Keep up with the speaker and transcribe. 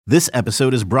This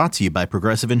episode is brought to you by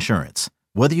Progressive Insurance.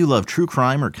 Whether you love true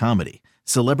crime or comedy,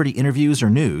 celebrity interviews or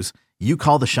news, you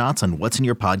call the shots on what's in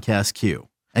your podcast queue.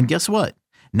 And guess what?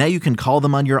 Now you can call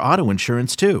them on your auto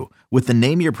insurance too with the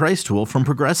Name Your Price tool from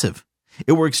Progressive.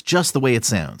 It works just the way it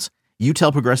sounds. You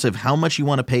tell Progressive how much you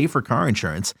want to pay for car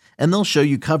insurance, and they'll show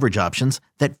you coverage options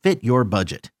that fit your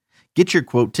budget. Get your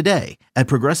quote today at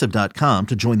Progressive.com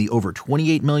to join the over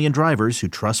 28 million drivers who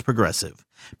trust Progressive.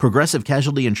 Progressive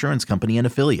Casualty Insurance Company and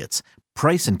Affiliates.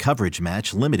 Price and coverage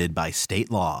match limited by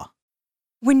state law.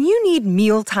 When you need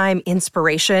mealtime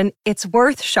inspiration, it's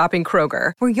worth shopping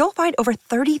Kroger, where you'll find over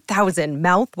 30,000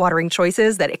 mouth-watering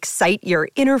choices that excite your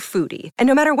inner foodie. And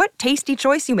no matter what tasty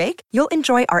choice you make, you'll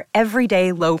enjoy our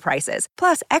everyday low prices,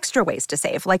 plus extra ways to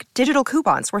save, like digital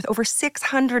coupons worth over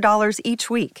 $600 each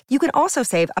week. You can also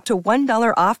save up to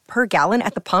 $1 off per gallon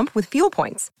at the pump with fuel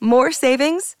points. More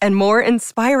savings and more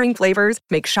inspiring flavors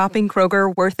make shopping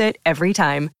Kroger worth it every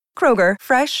time. Kroger,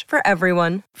 fresh for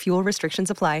everyone. Fuel restrictions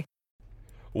apply.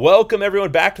 Welcome,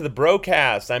 everyone, back to the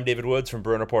Brocast. I'm David Woods from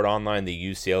Bruin Report Online,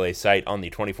 the UCLA site on the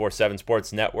 24/7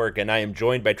 Sports Network, and I am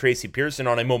joined by Tracy Pearson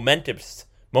on a momentous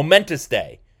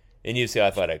day in UCLA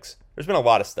athletics. There's been a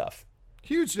lot of stuff.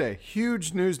 Huge day,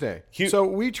 huge news day. So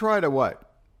we try to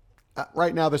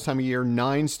right now this time of year,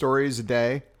 9 stories a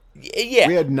day. Yeah.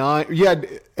 We had 9.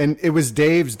 And it was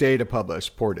Dave's day to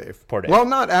publish. Poor Dave. Well,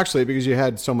 not actually, because you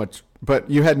had so much, but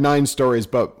you had 9 stories,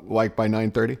 but like by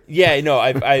 9:30. Yeah,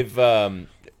 no,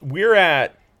 we're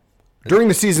at... During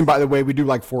the season, by the way, we do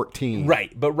like 14.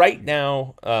 Right, but right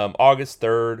now, August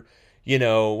 3rd,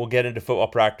 we'll get into football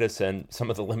practice and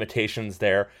some of the limitations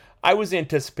there. I was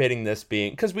anticipating this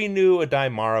being, because we knew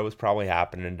Aday was probably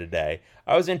happening today.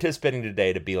 I was anticipating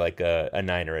today to be like a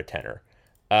 9 or a 10er.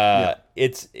 Yeah.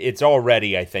 It's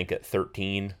already, I think, at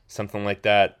 13, something like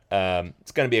that.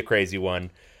 It's going to be a crazy one.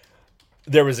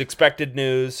 There was expected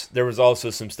news. There was also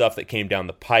some stuff that came down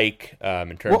the pike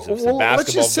in terms of some basketball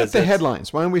let's just set visits. the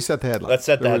headlines. Why don't we set the headlines? Let's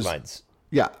set the headlines.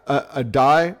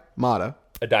 Aday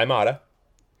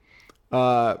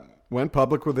went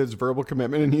public with his verbal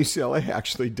commitment, and UCLA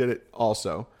actually did it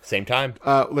also. Same time.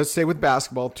 Let's say with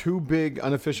basketball, 2 big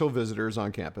unofficial visitors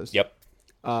on campus. Yep.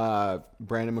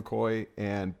 Brandon McCoy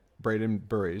and Braden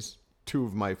Burries, 2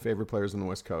 of my favorite players on the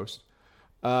West Coast.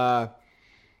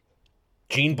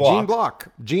 Gene Block.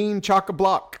 Gene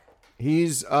Chock-a-Block.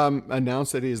 He's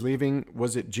announced that he is leaving.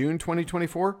 Was it June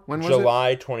 2024? When was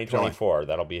July it? 2024. July.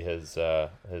 That'll be his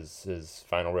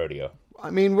final rodeo.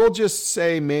 I mean, we'll just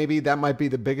say maybe that might be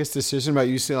the biggest decision about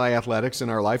UCLA athletics in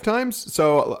our lifetimes.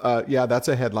 So, that's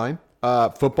a headline.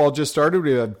 Football just started.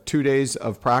 We have 2 days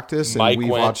of practice, and we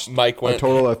watched a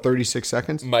total of 36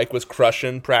 seconds. Mike was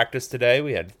crushing practice today.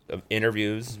 We had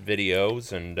interviews,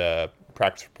 videos, and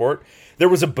practice report. There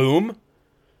was a boom.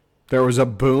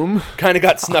 Kind of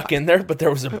got snuck in there, but there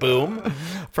was a boom.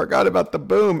 Forgot about the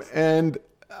boom. And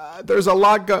there's a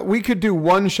lot. We could do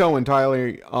one show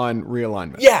entirely on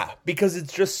realignment. Yeah, because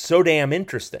it's just so damn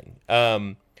interesting.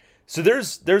 So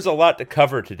there's a lot to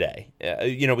cover today.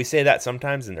 We say that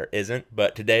sometimes and there isn't,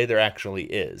 but today there actually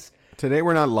is. Today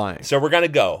we're not lying. So we're going to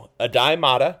go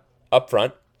Aday up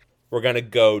front. We're going to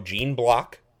go Gene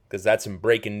Block, because that's some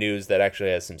breaking news that actually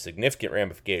has some significant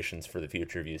ramifications for the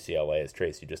future of UCLA, as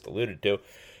Tracy just alluded to.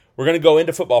 We're going to go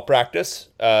into football practice.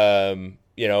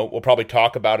 We'll probably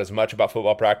talk about as much about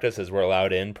football practice as we're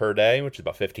allowed in per day, which is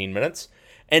about 15 minutes.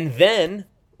 And then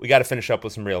we got to finish up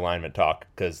with some realignment talk,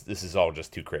 because this is all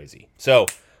just too crazy. So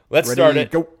let's start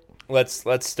it. Go. Let's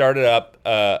start it up.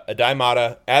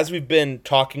 Aday, as we've been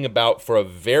talking about for a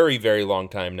very, very long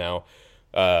time now,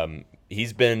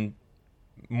 he's been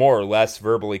more or less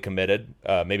verbally committed,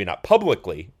 maybe not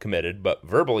publicly committed, but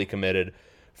verbally committed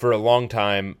for a long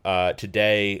time.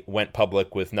 Today went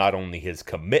public with not only his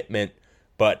commitment,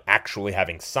 but actually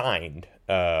having signed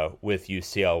with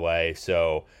UCLA.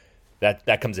 So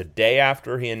that comes a day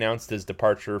after he announced his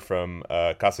departure from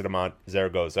Casa de Mont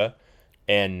Zaragoza,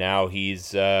 and now he's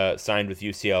signed with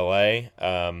UCLA.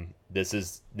 This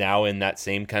is now in that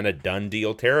same kind of done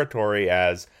deal territory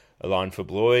as Alain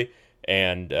Fablouy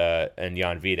and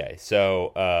Jan Vide.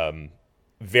 So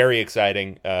very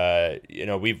exciting.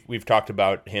 We've talked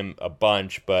about him a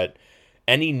bunch, but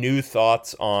any new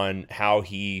thoughts on how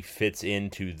he fits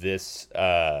into this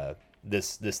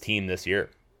team this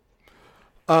year?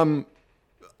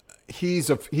 He's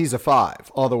a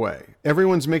 5 all the way.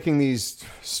 Everyone's making these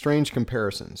strange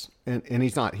comparisons, and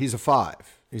he's not. He's a 5.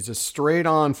 He's a straight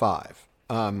on 5.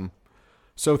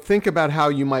 So think about how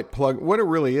you might plug. What it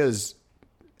really is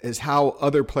how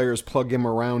other players plug him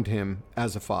around him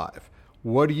as a 5.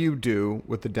 What do you do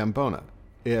with the Dembona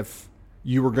if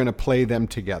you were going to play them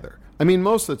together? I mean,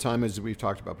 most of the time, as we've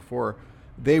talked about before,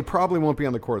 they probably won't be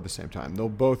on the court at the same time. They'll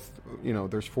both,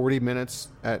 there's 40 minutes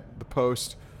at the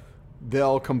post.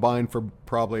 They'll combine for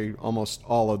probably almost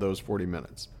all of those 40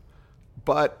 minutes.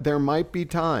 But there might be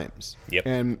times. Yep.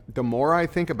 And the more I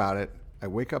think about it, I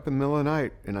wake up in the middle of the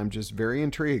night and I'm just very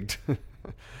intrigued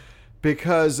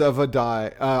because of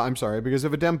because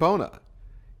of Adem Bona.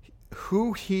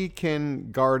 Who he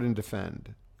can guard and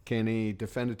defend. Can he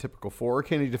defend a typical 4?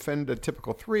 Can he defend a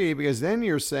typical 3? Because then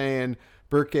you're saying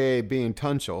Burke being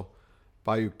Tunchel,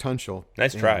 Bayuk Tunchel.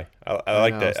 Nice try. I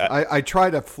like that. I tried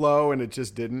to flow and it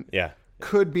just didn't. Yeah.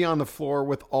 Could be on the floor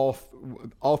with all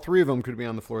three of them could be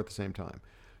on the floor at the same time.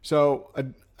 So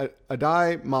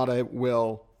Aday Mata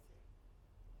will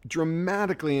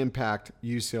dramatically impact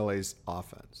UCLA's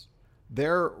offense.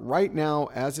 They're right now,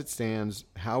 as it stands,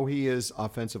 how he is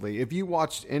offensively. If you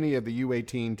watched any of the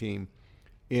U18 team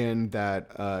in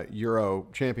that Euro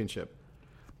championship,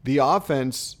 the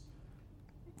offense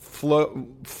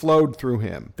flowed through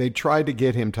him. They tried to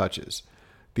get him touches.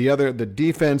 The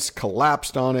defense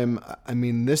collapsed on him. I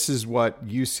mean, this is what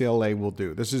UCLA will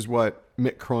do. This is what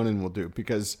Mick Cronin will do,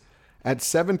 because at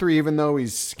 7'3", even though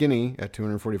he's skinny at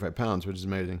 245 pounds, which is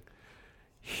amazing,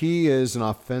 he is an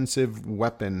offensive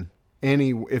weapon.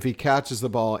 If he catches the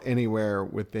ball anywhere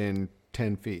within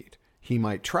 10 feet, he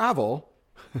might travel,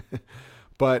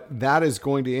 but that is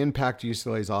going to impact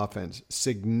UCLA's offense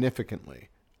significantly.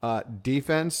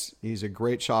 Defense, he's a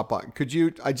great shot blocker.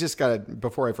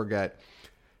 Before I forget,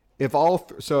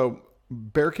 so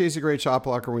Berkey is a great shot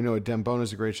blocker. We know Adem Bona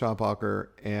is a great shot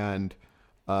blocker, and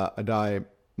Aday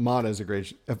Mata is a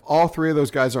great. If all three of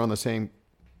those guys are on the same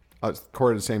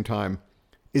court at the same time,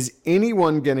 is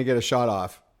anyone going to get a shot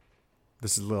off?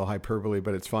 This is a little hyperbole,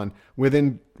 but it's fun.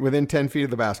 Within 10 feet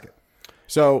of the basket.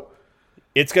 So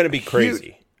it's going to be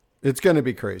crazy. It's going to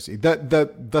be crazy.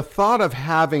 The thought of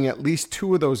having at least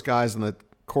two of those guys on the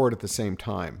court at the same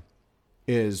time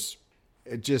is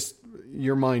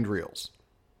your mind reels.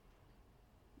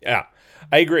 Yeah,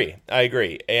 I agree.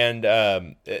 And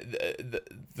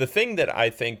the thing that I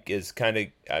think is kind of,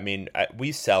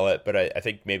 we sell it, but I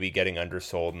think maybe getting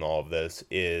undersold in all of this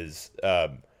is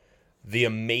the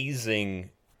amazing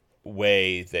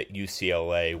way that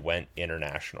UCLA went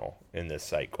international in this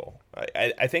cycle.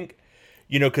 I think,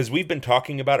 because we've been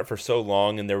talking about it for so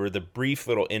long, and there were the brief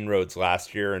little inroads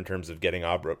last year in terms of getting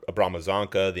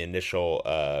Abramazanka, the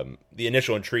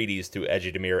initial entreaties to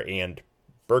Ejidemir and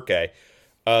Burke.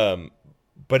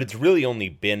 But it's really only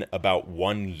been about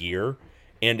 1 year.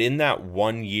 And in that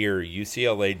 1 year,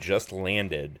 UCLA just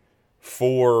landed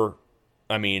 4,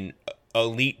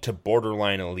 elite to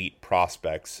borderline elite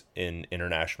prospects in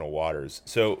international waters.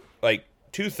 So,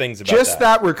 two things about just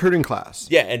that recruiting class.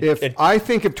 Yeah. And I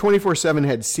think if 24/7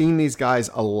 had seen these guys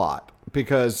a lot,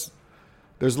 because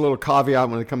there's a little caveat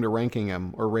when it comes to ranking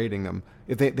them or rating them.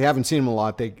 If they haven't seen them a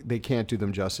lot, they can't do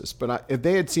them justice. But if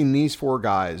they had seen these 4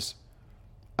 guys,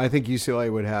 I think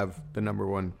UCLA would have the number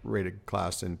 1 rated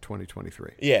class in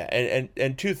 2023. Yeah,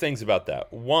 and 2 things about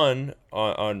that. One,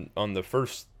 on the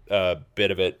first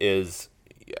bit of it is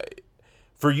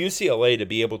for UCLA to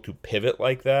be able to pivot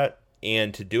like that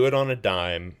and to do it on a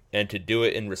dime and to do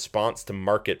it in response to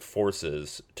market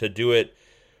forces, to do it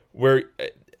where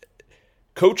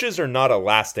coaches are not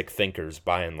elastic thinkers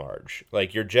by and large.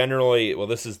 You're generally, well,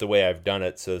 this is the way I've done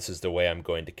it, so this is the way I'm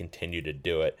going to continue to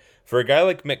do it. For a guy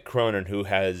like Mick Cronin, who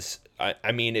has,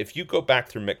 if you go back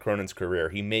through Mick Cronin's career,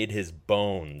 he made his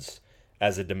bones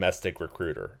as a domestic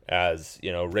recruiter, as,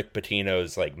 Rick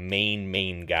Pitino's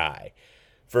main guy.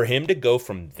 For him to go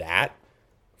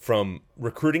from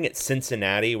recruiting at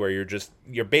Cincinnati, where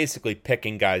you're basically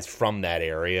picking guys from that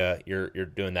area, you're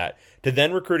doing that, to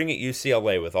then recruiting at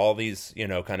UCLA with all these,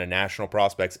 kind of national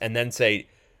prospects, and then say,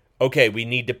 okay, we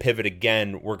need to pivot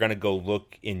again. We're going to go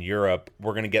look in Europe.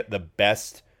 We're going to get the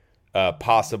best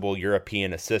possible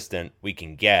European assistant we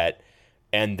can get,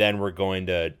 and then we're going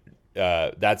to,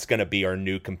 that's going to be our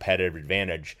new competitive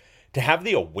advantage. To have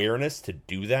the awareness to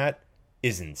do that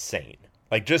is insane.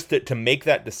 Just to make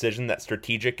that decision, that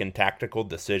strategic and tactical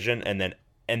decision, and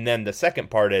then the second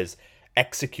part is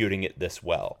executing it this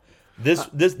well.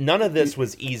 None of this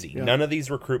was easy. Yeah. None of these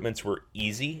recruitments were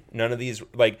easy. None of these,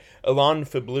 Alain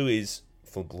Fable's,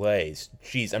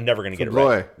 geez, I'm never going to get it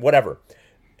right. Whatever.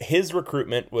 His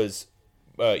recruitment was,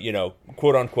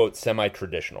 quote unquote,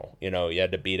 semi-traditional. You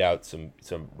had to beat out some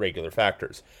regular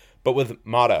factors. But with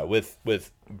Mata,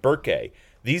 with Burke,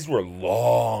 these were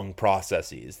long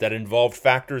processes that involved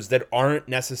factors that aren't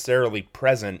necessarily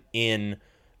present in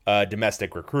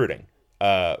domestic recruiting.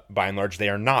 By and large, they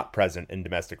are not present in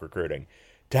domestic recruiting.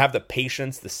 to have the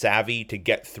patience, the savvy to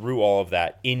get through all of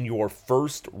that in your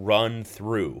first run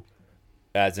through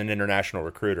as an international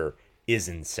recruiter is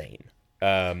insane.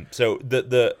 So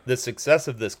the success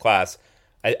of this class,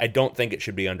 I don't think it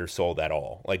should be undersold at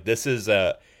all. Like, this is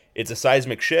it's a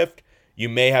seismic shift. You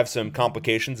may have some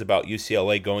complications about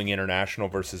UCLA going international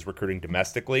versus recruiting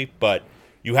domestically, but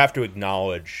you have to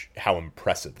acknowledge how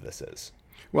impressive this is.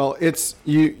 Well, it's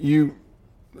you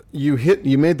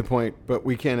made the point, but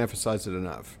we can't emphasize it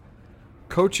enough.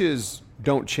 Coaches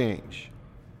don't change.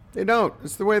 They don't.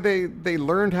 It's the way they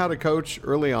learned how to coach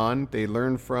early on. They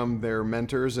learned from their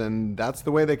mentors, and that's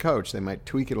the way they coach. They might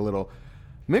tweak it a little.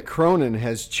 Mick Cronin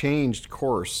has changed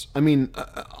course. I mean,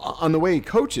 on the way he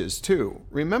coaches, too.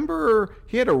 Remember,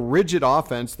 he had a rigid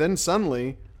offense. Then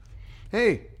suddenly,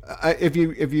 hey, if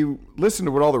you listen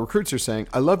to what all the recruits are saying,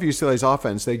 I love UCLA's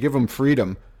offense. They give them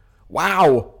freedom.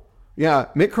 Wow. Yeah,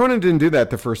 Mick Cronin didn't do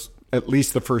that at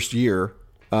least the first year.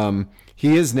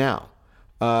 He is now.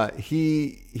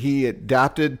 He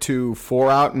adapted to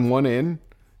 4 out and 1 in,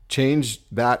 changed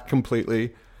that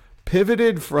completely,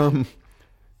 pivoted from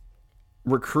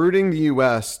recruiting the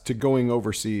U.S. to going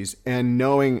overseas and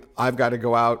knowing I've got to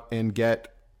go out and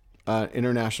get an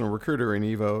international recruiter in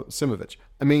Ivo Simovic.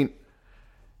 I mean,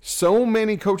 so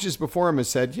many coaches before him have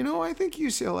said, I think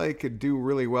UCLA could do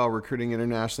really well recruiting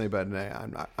internationally, but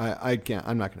I'm not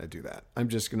going to do that. I'm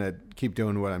just going to keep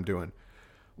doing what I'm doing.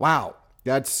 Wow.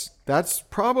 That's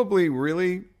probably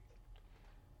really,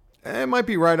 it might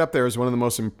be right up there as one of the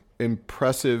most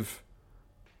impressive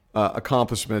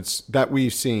accomplishments that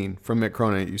we've seen from Mick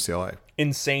Cronin at UCLA.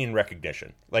 Insane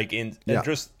recognition.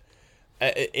 Just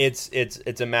it's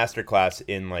a masterclass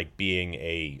in like being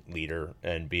a leader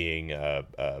and being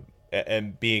kind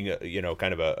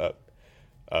of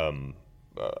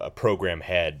a program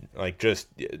head. Like, just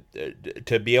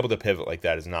to be able to pivot like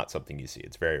that is not something you see.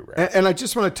 It's very rare. And I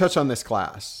just want to touch on this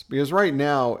class because right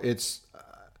now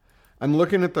I'm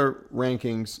looking at the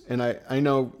rankings, and I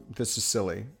know this is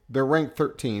silly. They're ranked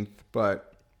 13th,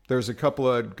 but there's a couple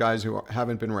of guys who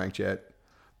haven't been ranked yet.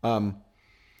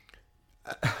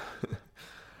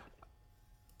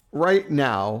 Right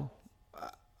now,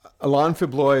 Alain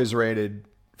Fibloy is rated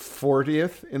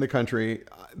 40th in the country.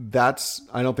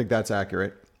 I don't think that's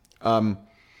accurate. Jan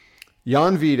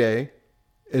Vide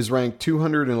is ranked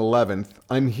 211th.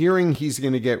 I'm hearing he's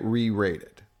going to get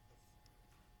re-rated.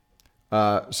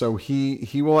 So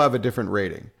he will have a different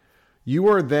rating. You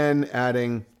are then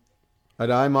adding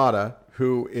Aday Mata,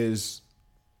 who is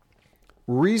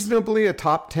reasonably a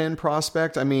top 10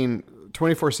 prospect. I mean,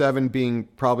 24/7 being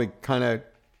probably kind of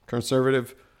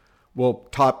conservative. Well,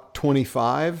 top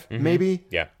 25 maybe.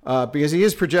 Yeah. Because he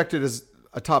is projected as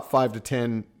a top 5 to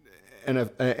 10 and an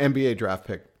NBA draft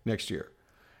pick next year.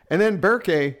 And then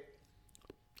Berke,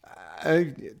 a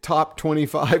top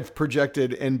 25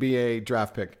 projected NBA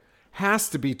draft pick, has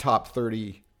to be top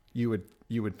 30. You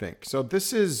would think. So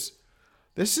this is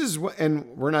what,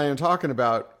 and we're not even talking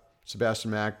about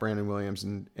Sebastian Mack, Brandon Williams,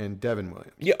 and Devin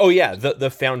Williams. Yeah. Oh yeah. The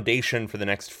foundation for the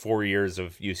next 4 years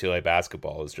of UCLA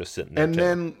basketball is just sitting there. And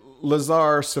then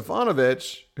Lazar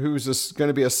Stefanovic, who's going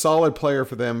to be a solid player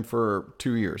for them for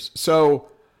 2 years. So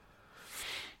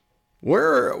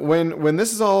when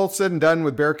this is all said and done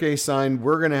with Berke signed,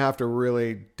 we're going to have to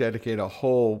really dedicate a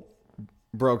whole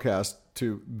broadcast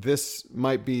to this.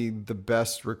 Might be the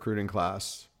best recruiting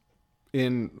class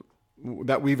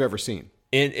that we've ever seen.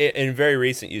 In very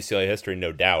recent UCLA history,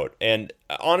 no doubt. And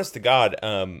honest to God,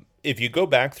 if you go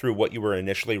back through what you were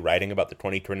initially writing about the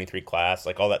 2023 class,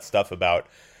 like all that stuff about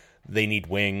they need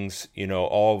wings,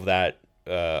 all of that,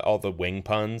 all the wing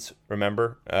puns,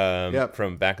 remember,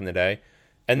 from back in the day.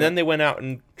 And then they went out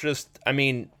and just,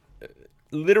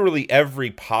 literally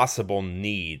every possible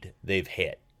need they've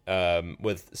hit.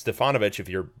 With Stefanovic, if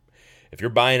you're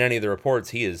buying any of the reports,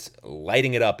 he is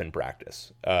lighting it up in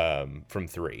practice from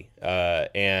 3.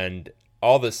 And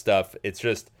all this stuff, it's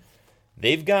just,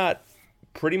 they've got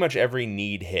pretty much every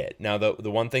need hit. Now,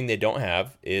 the one thing they don't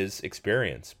have is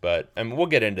experience. But we'll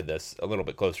get into this a little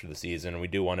bit closer to the season. And we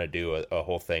do want to do a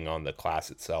whole thing on the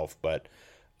class itself. But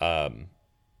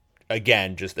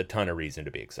again, just a ton of reason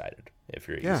to be excited if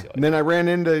you're at UCLA. And then I ran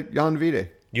into Jan Vide.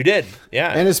 You did, yeah.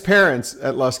 And his parents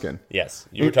at Luskin. Yes,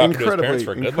 you were talking to his parents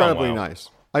for a good incredibly long while. Nice.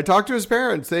 I talked to his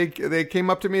parents. They came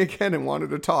up to me again and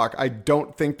wanted to talk. I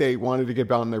don't think they wanted to get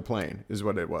on their plane, is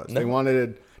what it was. No. They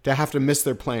wanted to have to miss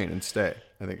their plane and stay,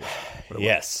 I think.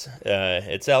 Yes,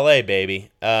 it's LA,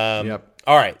 baby. Yep.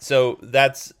 All right, so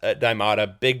that's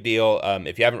Daimata, big deal.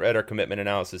 If you haven't read our commitment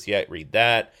analysis yet, read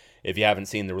that. If you haven't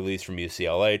seen the release from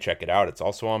UCLA, check it out. It's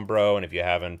also on Bro. And if you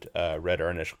haven't read our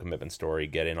initial commitment story,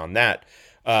 get in on that.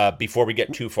 Before we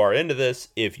get too far into this,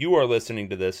 if you are listening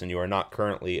to this and you are not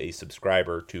currently a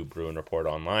subscriber to Bruin Report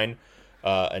Online,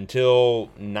 until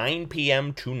 9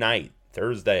 p.m. tonight,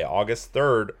 Thursday, August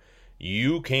 3rd,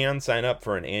 you can sign up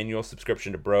for an annual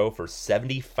subscription to Bro for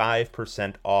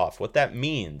 75% off. What that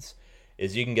means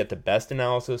is you can get the best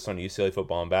analysis on UCLA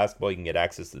football and basketball. You can get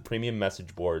access to the premium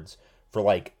message boards for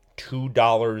like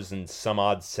 $2 and some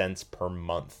odd cents per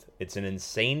month. It's an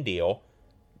insane deal.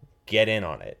 Get in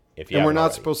on it. If you and we're not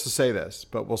already. supposed to say this,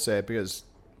 but we'll say it because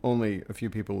only a few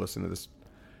people listen to this.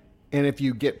 And if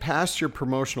you get past your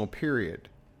promotional period,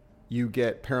 you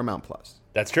get Paramount Plus.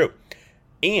 That's true.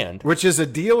 And which is a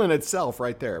deal in itself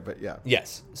right there, but yeah.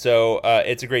 Yes. So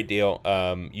it's a great deal.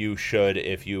 You should,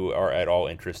 if you are at all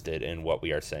interested in what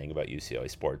we are saying about UCLA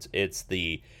sports. It's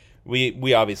we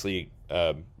obviously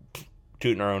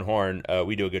tooting our own horn.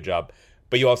 We do a good job,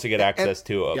 but you also get access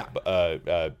to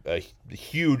a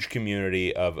huge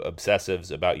community of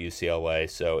obsessives about UCLA.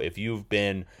 So if you've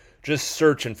been just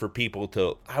searching for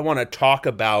people I want to talk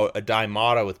about Aday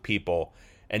Mata with people,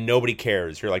 and nobody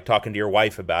cares. You're like talking to your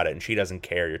wife about it, and she doesn't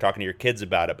care. You're talking to your kids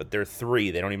about it, but they're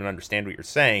 3. They don't even understand what you're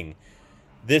saying.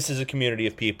 This is a community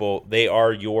of people. They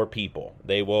are your people.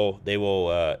 They will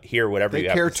hear whatever you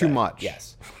have to say. They care too much.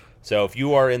 Yes. So if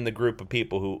you are in the group of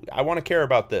people who, I want to care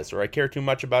about this, or I care too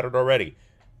much about it already,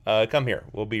 come here.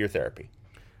 We'll be your therapy.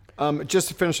 Just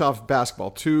to finish off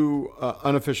basketball, 2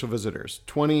 unofficial visitors.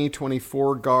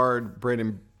 2024 guard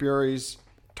Braden Burries,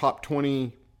 top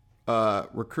 20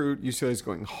 recruit. UCLA's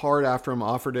going hard after him,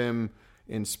 offered him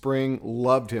in spring,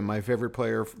 loved him. My favorite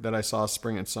player that I saw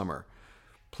spring and summer.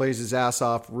 Plays his ass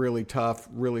off, really tough,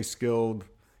 really skilled.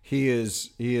 He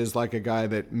is like a guy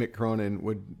that Mick Cronin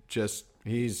would just,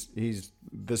 he's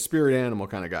the spirit animal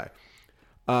kind of guy.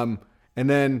 And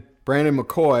then Brandon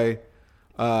McCoy,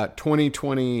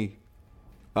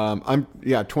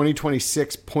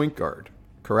 2026 point guard,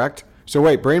 correct? So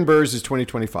wait, Braden Burrs is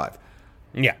 2025.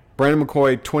 Yeah. Brandon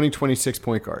McCoy, 2026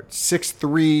 point guard.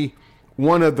 6'3",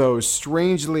 one of those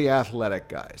strangely athletic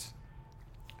guys.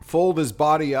 Fold his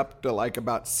body up to like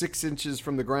about 6 inches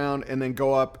from the ground and then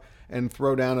go up and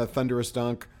throw down a thunderous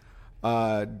dunk.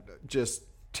 Just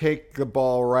take the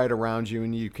ball right around you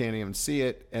and you can't even see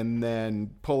it, and then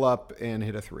pull up and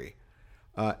hit a 3.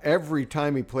 Every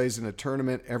time he plays in a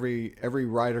tournament, every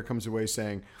writer comes away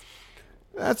saying,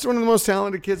 that's one of the most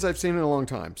talented kids I've seen in a long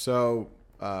time. So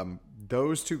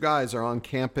those 2 guys are on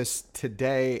campus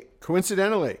today.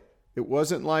 Coincidentally, it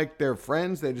wasn't like they're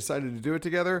friends. They decided to do it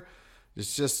together.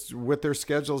 It's just with their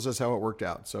schedules, that's how it worked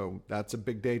out. So that's a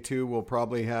big day too. We'll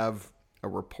probably have a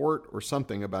report or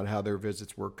something about how their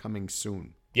visits were coming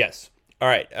soon. Yes. All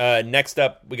right. Next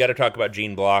up, we got to talk about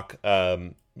Gene Block.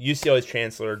 UCLA's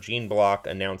chancellor, Gene Block,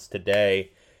 announced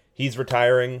today he's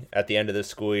retiring at the end of this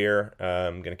school year.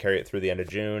 Going to carry it through the end of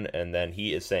June, and then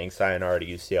he is saying sayonara to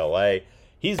UCLA.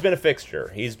 He's been a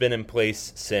fixture. He's been in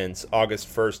place since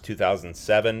August 1st,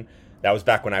 2007. That was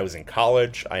back when I was in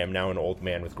college. I am now an old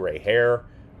man with gray hair.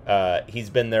 He's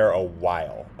been there a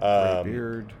while. Gray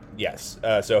beard. Yes.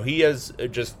 So he has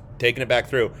just taken it back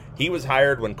through. He was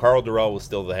hired when Carl Durrell was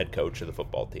still the head coach of the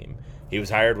football team. He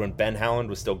was hired when Ben Howland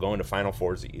was still going to Final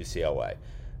Fours at UCLA.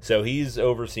 So he's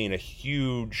overseen a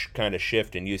huge kind of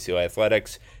shift in UCLA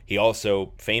athletics. He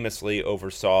also famously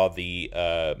oversaw the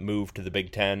move to the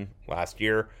Big Ten last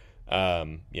year.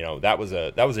 That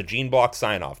was a Gene Block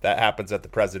sign-off. That happens at the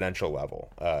presidential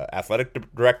level.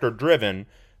 Athletic director driven,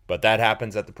 but that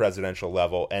happens at the presidential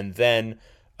level. And then,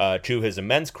 to his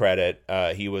immense credit,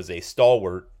 he was a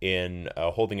stalwart in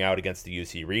holding out against the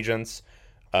UC Regents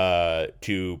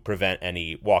to prevent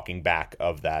any walking back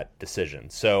of that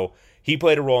decision. So he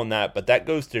played a role in that, but that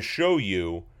goes to show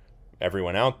you,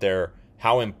 everyone out there,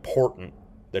 how important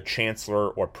the chancellor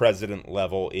or president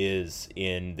level is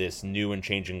in this new and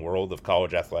changing world of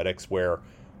college athletics, where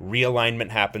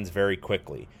realignment happens very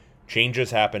quickly.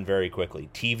 Changes happen very quickly.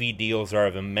 TV deals are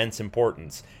of immense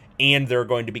importance, and there are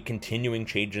going to be continuing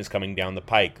changes coming down the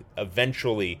pike.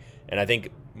 Eventually, and I think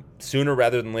sooner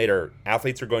rather than later,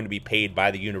 athletes are going to be paid by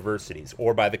the universities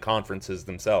or by the conferences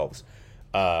themselves,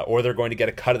 or they're going to get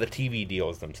a cut of the TV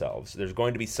deals themselves. There's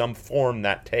going to be some form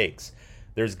that takes.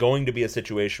 There's going to be a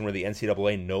situation where the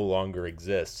NCAA no longer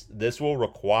exists. This will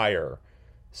require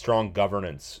strong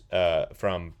governance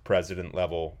from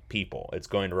president-level people. It's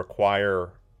going to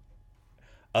require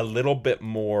a little bit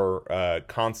more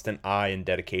constant eye and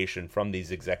dedication from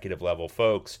these executive-level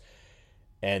folks.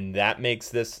 And that makes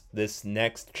this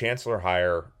next chancellor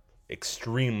hire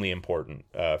extremely important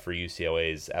for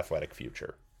UCLA's athletic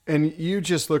future. And you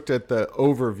just looked at the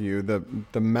overview,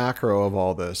 the macro of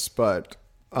all this, but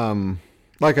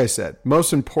like I said,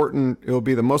 it will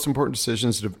be the most important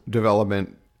decisions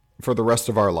development for the rest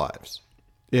of our lives.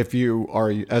 If you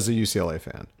are as a UCLA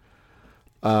fan,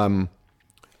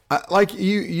 like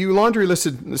you laundry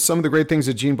listed some of the great things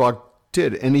that Gene Block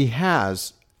did, and he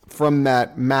has from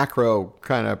that macro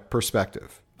kind of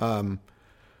perspective. The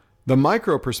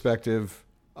micro perspective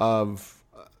of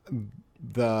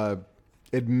the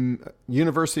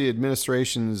university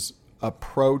administration's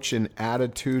approach and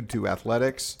attitude to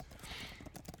athletics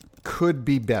could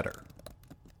be better.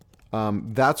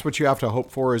 That's what you have to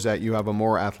hope for, is that you have a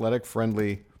more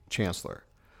athletic-friendly chancellor.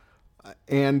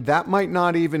 And that might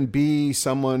not even be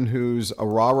someone who's a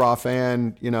rah-rah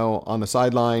fan, on the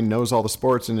sideline, knows all the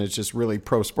sports, and is just really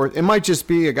pro-sport. It might just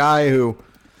be a guy who,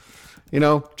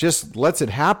 just lets it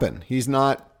happen. He's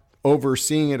not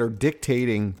overseeing it or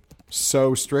dictating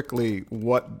so strictly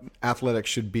what athletics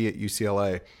should be at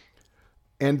UCLA.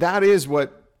 And that is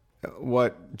what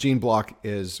Gene Block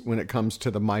is when it comes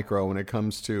to the micro, when it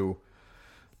comes to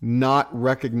not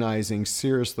recognizing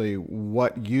seriously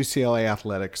what UCLA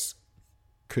athletics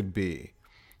could be.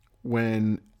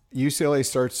 When UCLA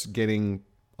starts getting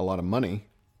a lot of money,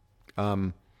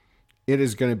 it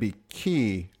is going to be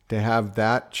key to have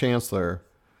that chancellor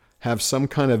have some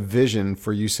kind of vision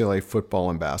for UCLA football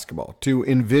and basketball, to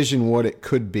envision what it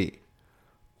could be.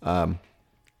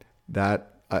 That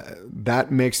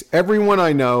makes everyone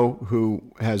I know who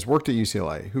has worked at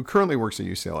UCLA, who currently works at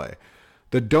UCLA,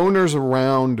 the donors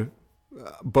around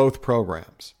both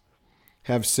programs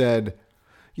have said,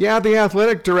 yeah, the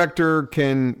athletic director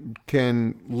can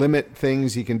limit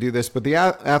things, he can do this, but the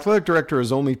athletic director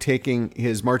is only taking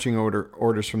his marching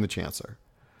orders from the chancellor.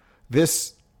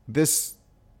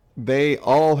 They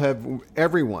all have,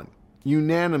 everyone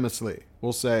unanimously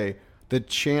will say the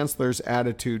chancellor's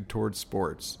attitude towards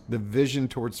sports, the vision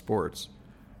towards sports,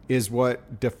 is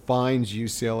what defines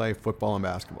UCLA football and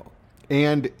basketball,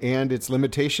 and its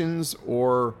limitations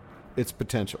or its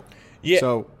potential. Yeah.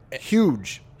 So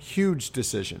huge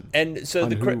decision. And so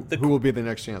who will be the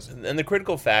next chancellor. And the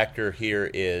critical factor here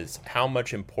is how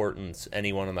much importance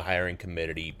anyone on the hiring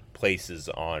committee places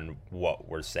on what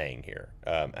we're saying here,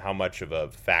 how much of a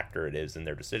factor it is in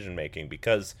their decision making,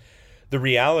 because the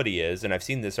reality is, and I've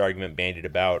seen this argument bandied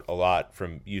about a lot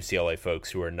from UCLA folks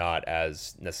who are not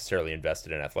as necessarily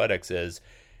invested in athletics, is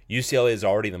UCLA is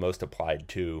already the most applied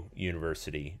to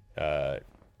university, I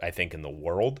think, in the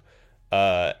world.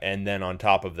 And then on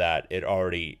top of that, it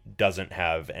already doesn't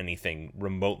have anything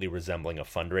remotely resembling a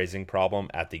fundraising problem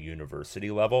at the university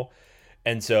level.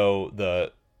 And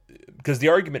so because the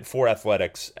argument for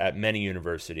athletics at many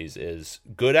universities is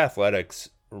good athletics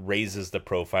raises the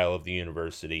profile of the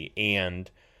university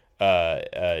and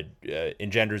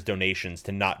engenders donations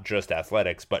to not just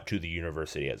athletics, but to the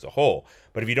university as a whole.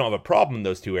 But if you don't have a problem in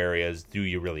those two areas, do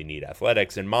you really need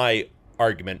athletics? And my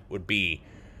argument would be,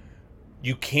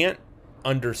 you can't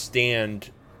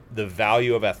understand the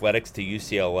value of athletics to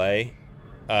UCLA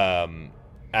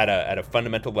at a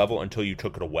fundamental level until you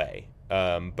took it away.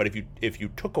 But if you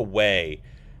took away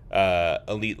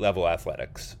elite level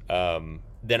athletics,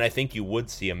 then I think you would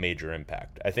see a major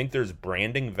impact. I think there's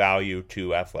branding value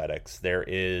to athletics. There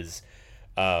is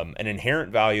an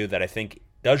inherent value that I think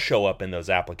does show up in those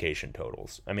application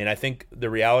totals. I mean, I think the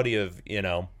reality of,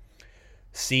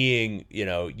 seeing,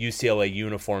 UCLA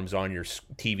uniforms on your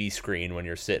TV screen when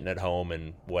you're sitting at home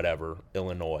in whatever,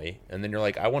 Illinois, and then you're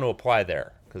like, I want to apply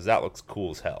there because that looks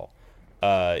cool as hell.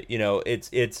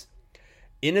 It's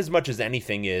in as much as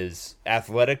anything is,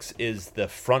 athletics is the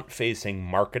front-facing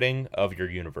marketing of your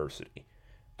university.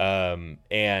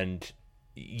 And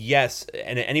yes,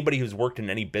 and anybody who's worked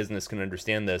in any business can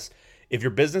understand this. If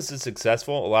your business is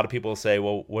successful, a lot of people say,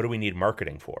 well, what do we need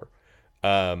marketing for?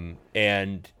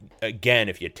 And again,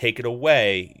 if you take it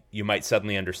away, you might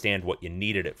suddenly understand what you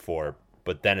needed it for,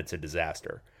 but then it's a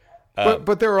disaster.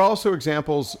 But there are also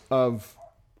examples of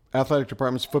athletic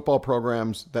departments, football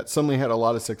programs that suddenly had a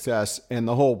lot of success, and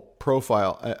the whole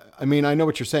profile. I mean, I know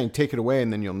what you're saying, take it away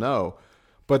and then you'll know.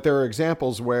 But there are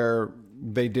examples where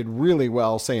they did really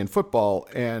well, say in football,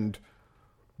 and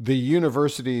the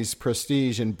university's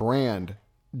prestige and brand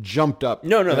jumped up.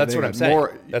 No, that's what I'm saying.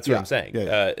 That's what I'm saying.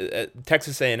 Yeah.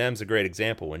 Texas A&M is a great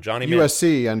example. When Johnny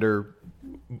USC under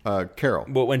Carroll.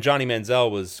 But when Johnny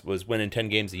Manziel was winning 10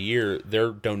 games a year,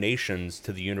 their donations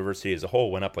to the university as a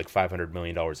whole went up like $500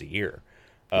 million a year.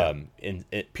 In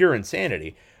pure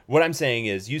insanity. What I'm saying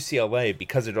is UCLA,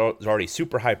 because it was already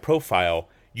super high profile,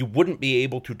 you wouldn't be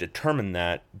able to determine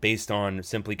that based on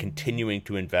simply continuing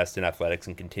to invest in athletics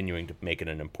and continuing to make it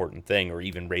an important thing, or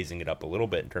even raising it up a little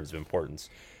bit in terms of importance.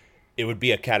 It would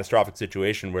be a catastrophic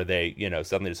situation where they,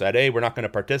 suddenly decide, hey, we're not going to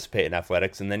participate in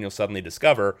athletics, and then you'll suddenly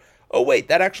discover, oh, wait,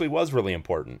 that actually was really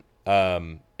important.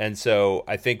 And so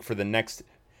I think for the next,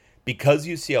 because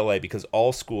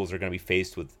all schools are going to be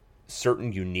faced with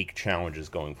certain unique challenges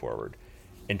going forward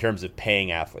in terms of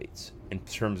paying athletes, in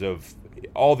terms of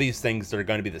all these things that are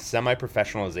going to be the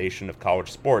semi-professionalization of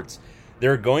college sports,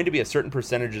 there are going to be a certain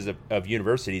percentages of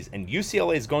universities, and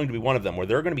UCLA is going to be one of them, where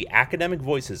there are going to be academic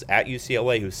voices at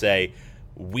UCLA who say,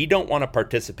 we don't want to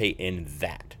participate in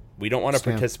that. We don't want to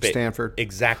participate. Stanford.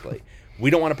 Exactly. We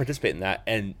don't want to participate in that.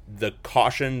 And the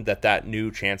caution that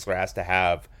new chancellor has to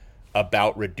have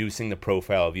about reducing the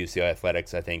profile of UCLA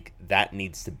athletics, I think that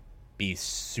needs to be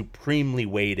supremely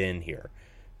weighed in here,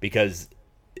 because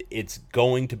it's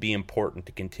going to be important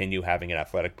to continue having an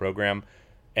athletic program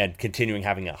and continuing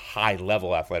having a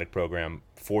high-level athletic program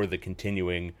for the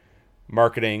continuing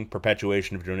marketing,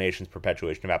 perpetuation of donations,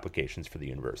 perpetuation of applications for the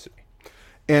university.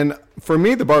 And for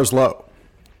me, the bar's low.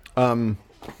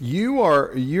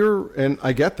 You're, and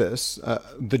I get this,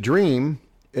 the dream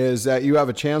is that you have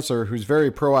a chancellor who's very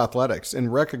pro-athletics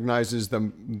and recognizes the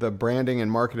branding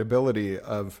and marketability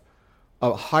of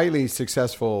a highly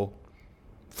successful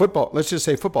football, let's just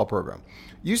say football program.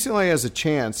 UCLA has a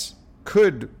chance,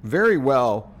 could very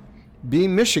well be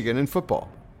Michigan in football.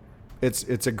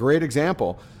 It's a great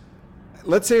example.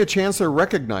 Let's say a chancellor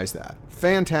recognized that.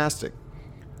 Fantastic.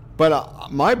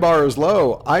 But my bar is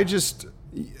low.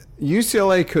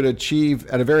 UCLA could achieve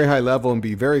at a very high level and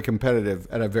be very competitive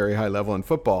at a very high level in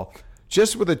football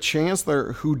just with a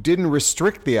chancellor who didn't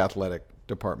restrict the athletic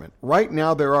department. Right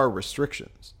now there are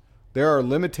restrictions. There are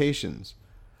limitations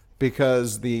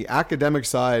because the academic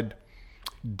side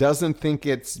doesn't think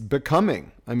it's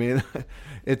becoming. I mean,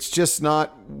 it's just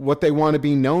not what they want to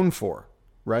be known for,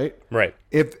 right? Right.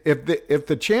 If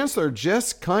the chancellor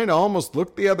just kind of almost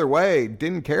looked the other way,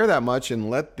 didn't care that much, and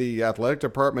let the athletic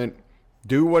department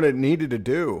do what it needed to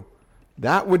do,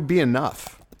 that would be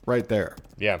enough right there.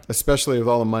 Yeah. Especially with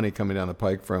all the money coming down the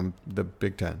pike from the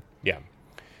Big Ten. Yeah.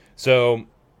 So,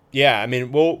 yeah, I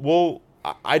mean,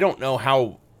 I don't know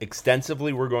how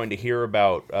extensively we're going to hear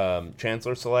about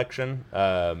chancellor selection.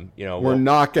 We're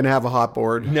not going to have a hot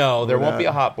board. No, there won't be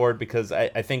a hot board because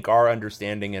I think our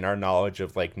understanding and our knowledge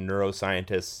of like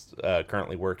neuroscientists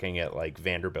currently working at like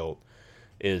Vanderbilt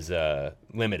is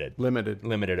limited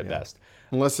at best.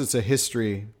 Unless it's a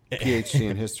PhD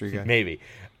in history guy. Maybe.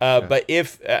 But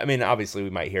obviously we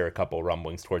might hear a couple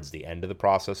rumblings towards the end of the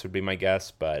process would be my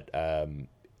guess, but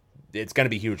it's going to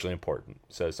be hugely important.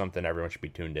 So something everyone should be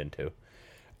tuned into.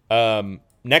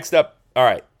 Next up, all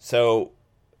right, so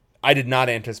I did not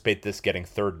anticipate this getting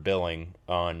third billing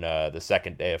on the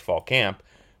second day of fall camp,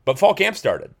 but fall camp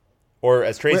started, or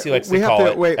as Tracy likes to call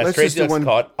it,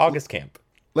 August camp.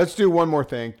 Let's do one more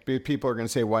thing. People are going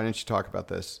to say, why didn't you talk about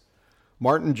this?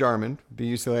 Martin Jarman,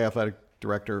 the UCLA athletic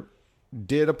director,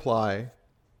 did apply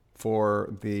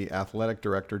for the athletic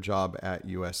director job at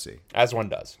USC. As one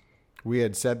does. We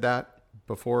had said that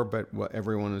before, but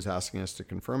everyone was asking us to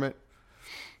confirm it.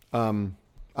 I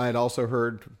had also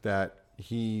heard that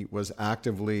he was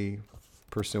actively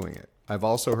pursuing it. I've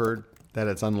also heard that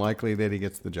it's unlikely that he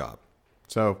gets the job.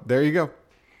 So there you go.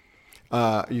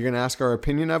 You're going to ask our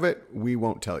opinion of it. We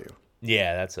won't tell you.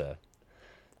 Yeah, that's a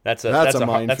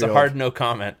hard no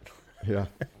comment. Yeah.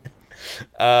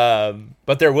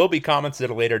 But there will be comments at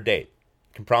a later date.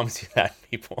 I can promise you that,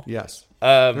 people. Yes.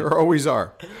 There always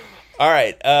are. All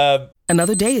right.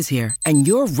 Another day is here, and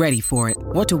you're ready for it.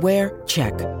 What to wear?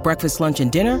 Check. Breakfast, lunch, and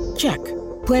dinner? Check.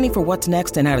 Planning for what's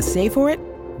next and how to save for it?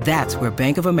 That's where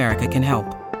Bank of America can help.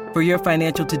 For your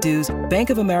financial to-dos, Bank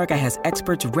of America has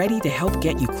experts ready to help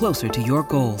get you closer to your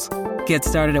goals. Get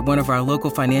started at one of our local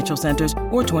financial centers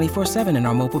or 24/7 in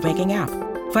our mobile banking app.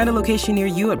 Find a location near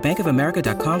you at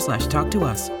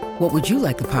bankofamerica.com/talktous. What would you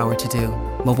like the power to do?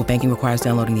 Mobile banking requires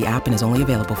downloading the app and is only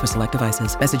available for select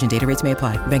devices. Message and data rates may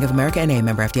apply. Bank of America N.A.,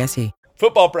 member FDIC.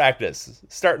 Football practice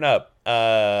starting up.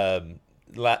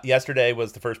 Yesterday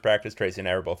was the first practice. Tracy and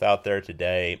I were both out there.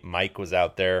 Today, Mike was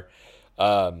out there.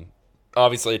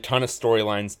 Obviously, a ton of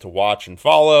storylines to watch and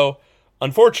follow.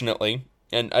 Unfortunately,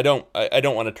 and I don't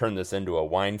want to turn this into a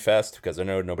whine fest because I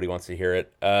know nobody wants to hear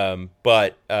it.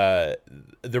 But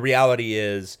the reality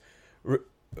is,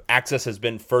 access has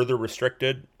been further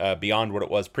restricted beyond what it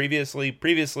was previously.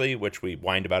 Previously, which we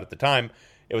whined about at the time,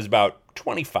 it was about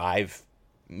 25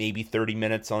 maybe 30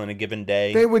 minutes on a given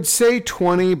day. They would say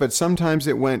 20, but sometimes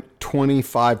it went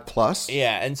 25 plus.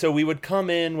 Yeah, and so we would come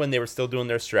in when they were still doing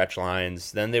their stretch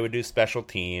lines, then they would do special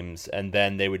teams, and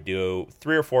then they would do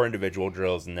 3 or 4 individual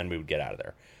drills, and then we would get out of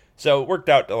there. So it worked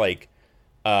out to like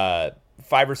 5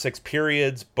 or 6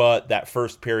 periods, but that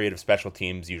first period of special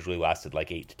teams usually lasted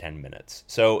like 8 to 10 minutes.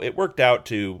 So it worked out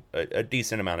to a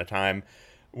decent amount of time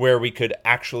where we could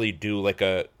actually do like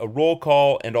a roll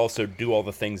call and also do all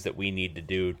the things that we need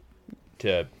to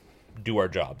do our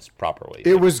jobs properly.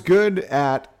 It was good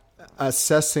at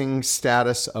assessing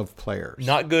status of players.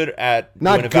 Not good at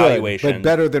Not doing good, evaluation. but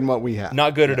better than what we had.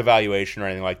 Not good at evaluation or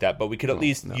anything like that, but we could at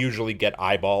least usually get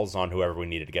eyeballs on whoever we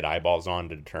needed to get eyeballs on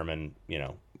to determine,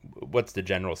 what's the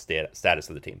general status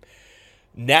of the team.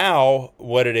 Now,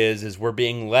 what it is we're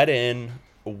being let in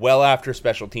well after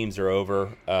special teams are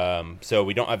over. So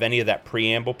we don't have any of that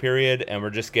preamble period, and we're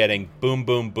just getting boom,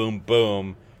 boom, boom,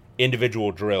 boom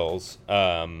individual drills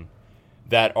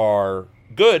that are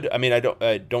good. I mean, I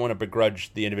don't want to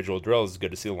begrudge the individual drills. It's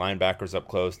good to see the linebackers up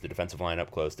close, the defensive line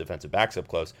up close, defensive backs up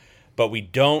close, but we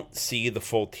don't see the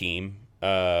full team.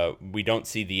 We don't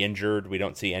see the injured. We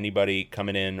don't see anybody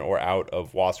coming in or out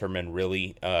of Wasserman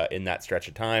really in that stretch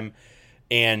of time.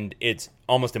 And it's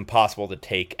almost impossible to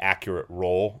take accurate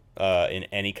roll in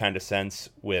any kind of sense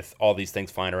with all these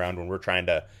things flying around when we're trying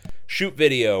to shoot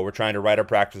video, we're trying to write our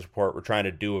practice report, we're trying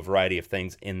to do a variety of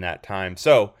things in that time.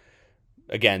 So,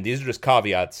 again, these are just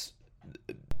caveats.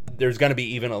 There's going to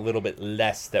be even a little bit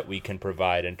less that we can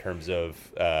provide in terms of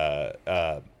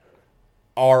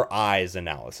our eyes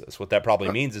analysis. What that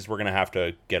probably means is we're going to have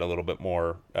to get a little bit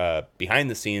more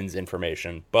behind-the-scenes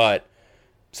information, but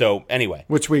so anyway,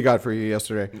 which we got for you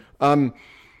yesterday. Everyone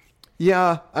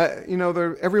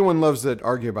loves to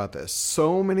argue about this.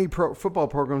 So many pro football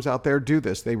programs out there do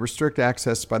this. They restrict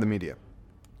access by the media.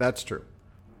 That's true.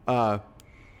 Not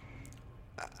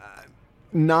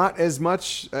as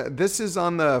much. This is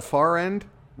on the far end,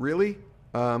 really.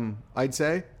 I'd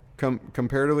say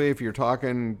comparatively, if you're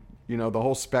talking, the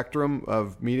whole spectrum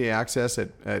of media access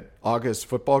at August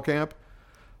football camp.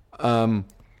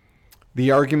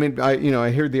 The argument,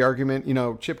 I heard the argument,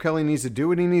 Chip Kelly needs to do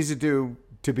what he needs to do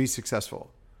to be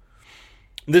successful.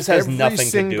 This has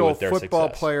nothing to do with their every single football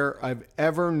success. player I've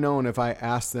ever known, if I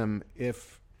asked them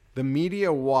if the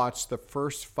media watched the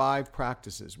first 5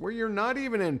 practices, where you're not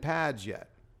even in pads yet,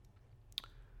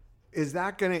 is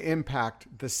that going to impact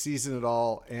the season at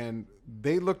all? And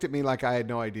they looked at me like I had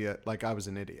no idea, like I was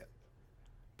an idiot.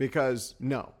 Because,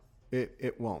 no,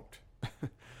 it won't.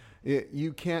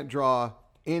 You can't draw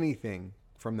anything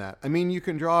from that. I mean, you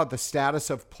can draw the status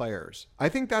of players. I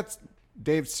think that's,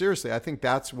 Dave, seriously, I think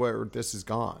that's where this has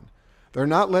gone. They're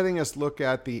not letting us look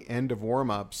at the end of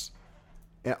warmups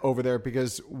over there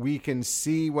because we can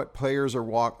see what players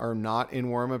are not in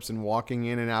warmups and walking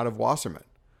in and out of Wasserman.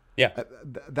 Yeah.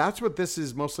 That's what this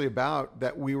is mostly about,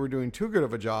 that we were doing too good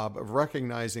of a job of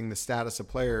recognizing the status of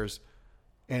players,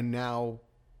 and now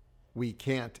we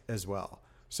can't as well.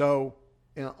 So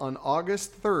on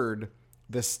August 3rd,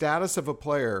 the status of a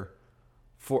player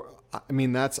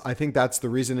I think that's the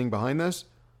reasoning behind this,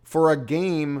 for a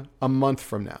game a month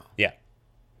from now. Yeah.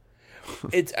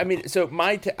 I'm an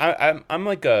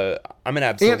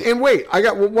absolute. And wait, I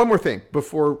got one more thing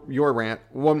before your rant,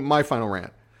 my final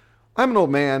rant. I'm an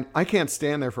old man. I can't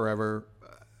stand there forever.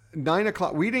 9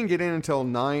 o'clock. We didn't get in until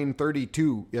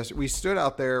 9:32. Yes, we stood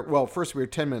out there. Well, first we were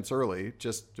 10 minutes early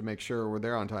just to make sure we're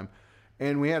there on time.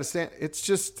 And we had to stand.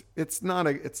 It's not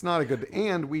a good.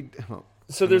 And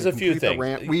so there's a few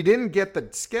things. We didn't get the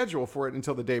schedule for it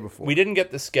until the day before. We didn't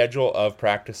get the schedule of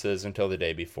practices until the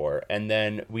day before, and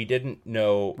then we didn't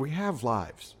know. We have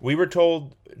lives. We were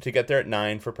told to get there at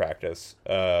 9 for practice,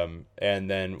 and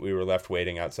then we were left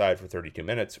waiting outside for 32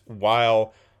 minutes.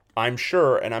 While I'm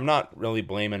sure, and I'm not really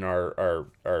blaming our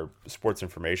sports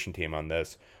information team on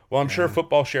this. Well, I'm sure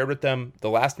football shared with them the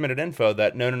last minute info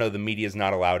that no, the media is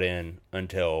not allowed in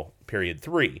until period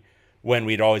 3, when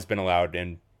we'd always been allowed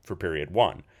in for period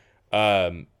 1.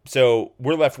 So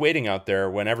we're left waiting out there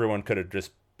when everyone could have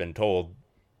just been told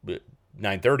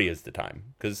 9:30 is the time,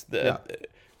 because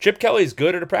Chip Kelly's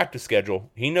good at a practice schedule.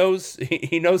 He knows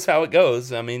how it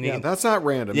goes. I mean, that's not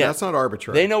random. Yeah, that's not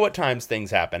arbitrary. They know what times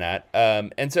things happen at,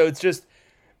 and so it's just.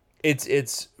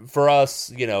 It's for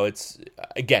us, it's,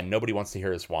 again, nobody wants to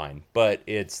hear us whine, but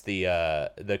it's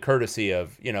the courtesy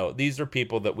of, these are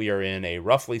people that we are in a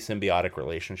roughly symbiotic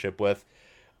relationship with.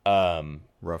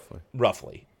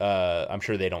 Roughly. I'm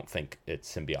sure they don't think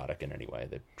it's symbiotic in any way.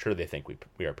 I'm sure they think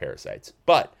we are parasites.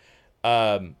 But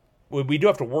we do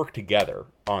have to work together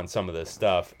on some of this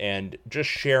stuff, and just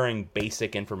sharing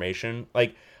basic information.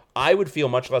 Like, I would feel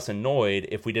much less annoyed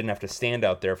if we didn't have to stand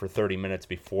out there for 30 minutes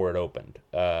before it opened.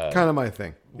 Kind of my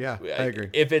thing. Yeah, I agree.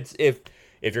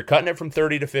 If you're cutting it from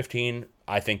 30 to 15,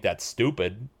 I think that's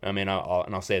stupid. I mean,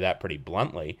 I'll say that pretty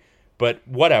bluntly. But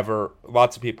whatever,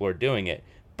 lots of people are doing it.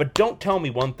 But don't tell me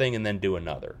one thing and then do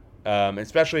another,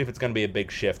 especially if it's going to be a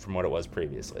big shift from what it was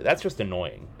previously. That's just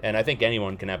annoying, and I think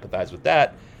anyone can empathize with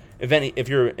that. If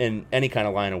you're in any kind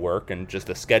of line of work and just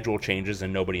the schedule changes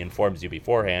and nobody informs you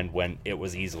beforehand when it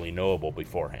was easily knowable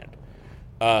beforehand.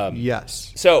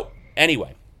 Yes. So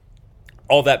anyway,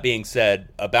 all that being said,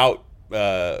 about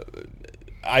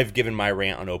I've given my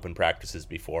rant on open practices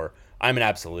before. I'm an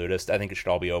absolutist. I think it should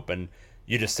all be open.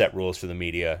 You just set rules for the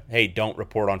media. Hey, don't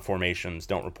report on formations,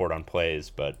 don't report on plays,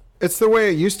 but it's the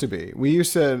way it used to be. We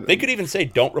used to. They could even say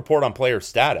don't report on player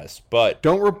status, but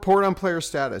don't report on player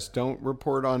status. Don't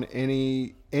report on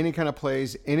any kind of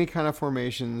plays, any kind of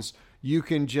formations. You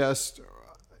can just,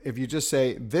 if you just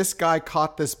say this guy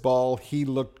caught this ball, he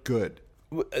looked good.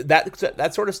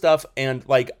 That sort of stuff, and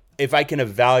like if I can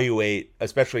evaluate,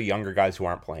 especially younger guys who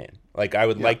aren't playing, like I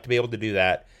would like to be able to do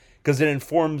that because it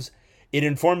informs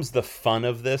the fun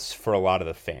of this for a lot of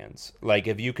the fans. Like,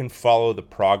 if you can follow the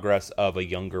progress of a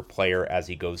younger player as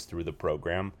he goes through the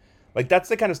program, like, that's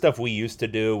the kind of stuff we used to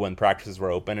do when practices were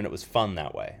open, and it was fun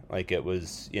that way. Like, it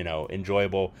was,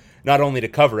 enjoyable, not only to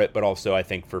cover it, but also, I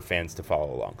think, for fans to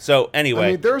follow along. So, anyway.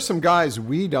 I mean, there are some guys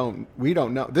we don't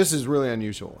know. This is really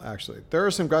unusual, actually. There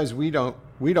are some guys we don't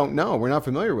know. We're not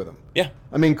familiar with them. Yeah.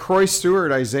 I mean, Croy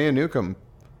Stewart, Isaiah Newcomb,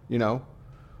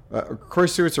 Croy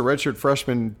Stewart's a redshirt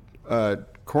freshman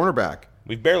cornerback.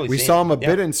 We saw him a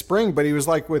bit in spring, but he was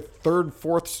like with third,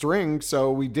 fourth string, so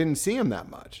we didn't see him that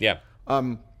much. Yeah.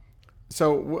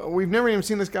 So we've never even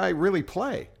seen this guy really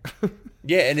play.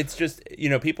 Yeah, and it's just,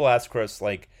 people ask us,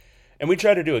 like, and we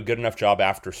try to do a good enough job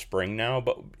after spring now,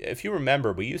 but if you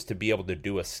remember, we used to be able to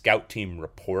do a scout team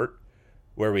report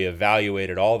where we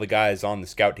evaluated all the guys on the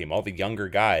scout team, all the younger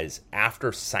guys,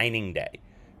 after signing day,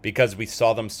 because we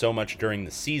saw them so much during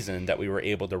the season that we were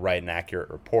able to write an accurate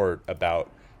report about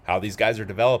how these guys are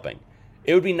developing.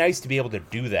 It would be nice to be able to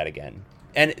do that again.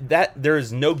 And that there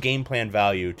is no game plan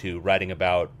value to writing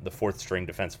about the fourth string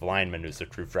defensive lineman who's a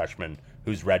true freshman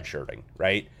who's redshirting,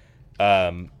 right?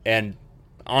 And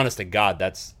honest to God,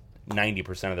 that's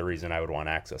 90% of the reason I would want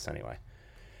access anyway.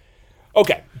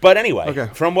 Okay, but anyway,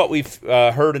 from what we've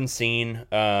heard and seen,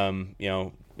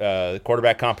 the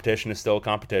quarterback competition is still a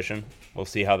competition. We'll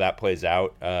see how that plays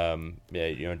out.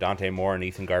 Dante Moore and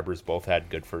Ethan Garbers both had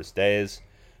good first days.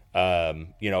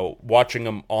 Watching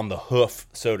them on the hoof,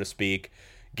 so to speak,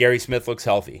 Gary Smith looks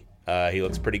healthy. He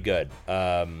looks pretty good.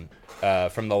 From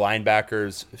the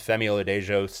linebackers, Femi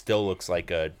Oladejo still looks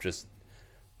like a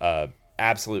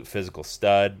absolute physical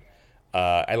stud.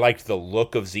 I liked the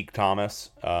look of Zeke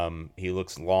Thomas. He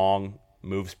looks long,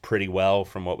 moves pretty well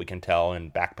from what we can tell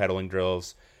in backpedaling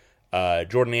drills.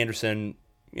 Jordan Anderson,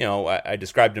 I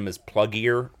described him as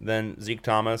pluggier than Zeke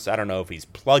Thomas. I don't know if he's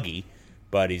pluggy,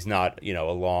 but he's not, a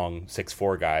long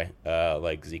 6'4" guy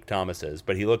like Zeke Thomas is.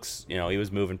 But he looks, he was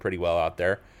moving pretty well out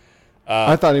there.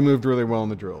 I thought he moved really well in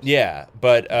the drills. Yeah,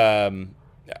 but did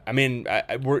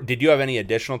you have any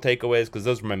additional takeaways? Because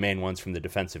those were my main ones from the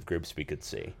defensive groups we could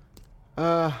see.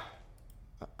 Both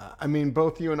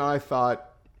you and I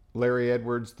thought Larry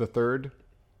Edwards III.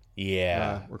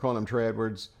 Yeah. We're calling him Trey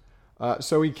Edwards.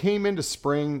 So he came into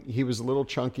spring. He was a little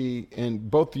chunky, and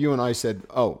both you and I said,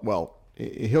 oh, well,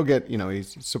 he'll get,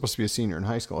 he's supposed to be a senior in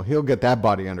high school. He'll get that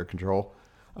body under control.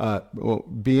 Will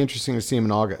be interesting to see him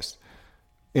in August.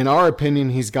 In our opinion,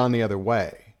 he's gone the other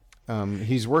way.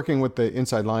 He's working with the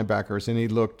inside linebackers, and he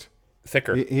looked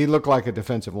thicker. He looked like a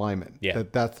defensive lineman. Yeah.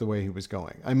 That's the way he was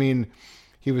going. I mean,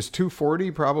 he was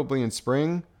 240 probably in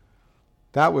spring.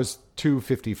 That was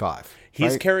 255.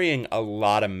 He's right? carrying a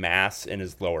lot of mass in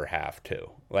his lower half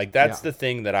too. Like that's the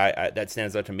thing that that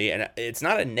stands out to me, and it's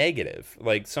not a negative.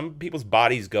 Like some people's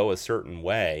bodies go a certain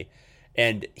way,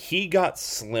 and he got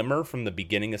slimmer from the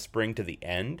beginning of spring to the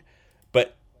end.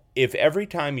 But if every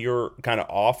time you're kind of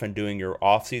off and doing your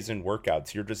off-season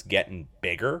workouts, you're just getting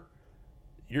bigger,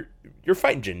 you're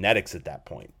fighting genetics at that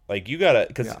point. Like you gotta,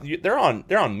 because they're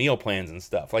on meal plans and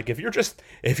stuff. Like if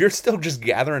you're still just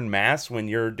gathering mass when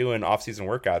you're doing off-season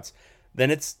workouts, then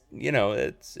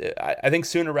I think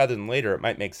sooner rather than later it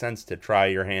might make sense to try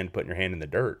putting your hand in the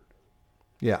dirt.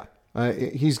 Yeah,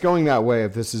 he's going that way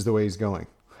if this is the way he's going.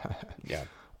 Yeah.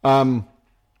 God,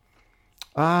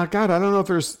 I don't know if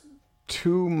there's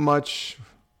too much.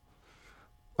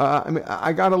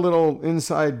 I got a little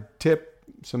inside tip.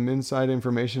 Some inside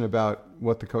information about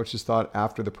what the coaches thought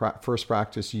after the first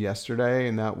practice yesterday,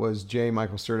 and that was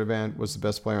Michael Sturdivant was the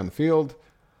best player on the field.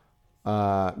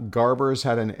 Garbers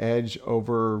had an edge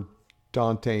over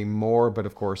Dante Moore, but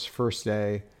of course, first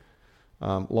day,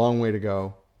 long way to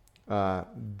go.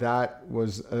 That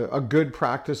was a good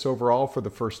practice overall for the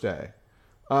first day.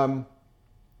 I'll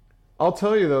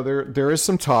tell you though, there is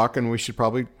some talk, and we should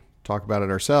probably talk about it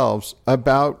ourselves,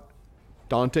 about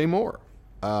Dante Moore.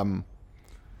 And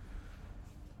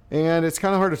it's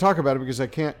kind of hard to talk about it because I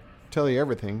can't tell you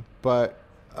everything, but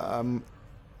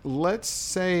let's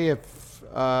say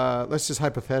let's just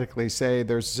hypothetically say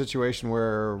there's a situation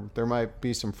where there might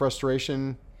be some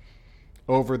frustration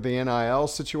over the NIL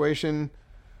situation.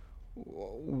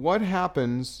 What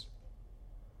happens?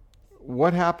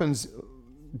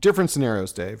 Different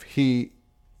scenarios, Dave.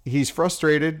 He's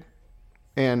frustrated,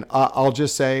 and I'll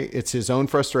just say it's his own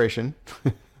frustration.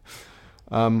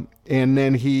 And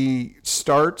then he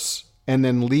starts and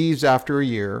then leaves after a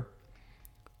year,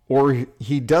 or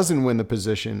he doesn't win the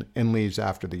position and leaves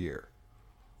after the year,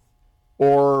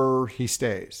 or he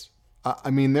stays. I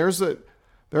mean, there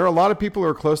are a lot of people who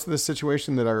are close to this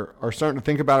situation that are starting to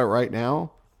think about it right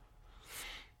now.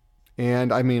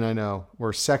 And I mean, I know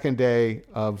we're second day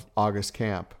of August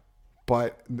camp,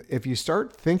 but if you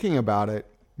start thinking about it,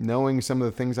 knowing some of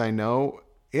the things I know,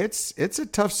 it's a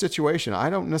tough situation. I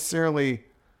don't necessarily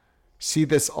see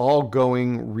this all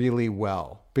going really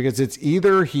well, because it's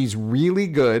either he's really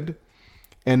good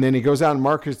and then he goes out and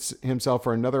markets himself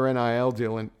for another NIL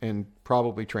deal and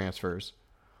probably transfers,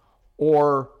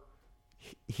 or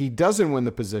he doesn't win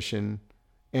the position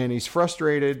and he's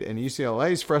frustrated and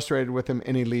UCLA is frustrated with him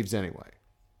and he leaves anyway.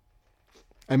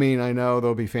 I mean, I know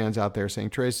there'll be fans out there saying,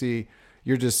 Tracy,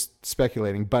 you're just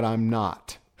speculating, but I'm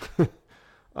not.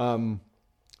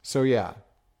 So yeah,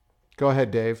 go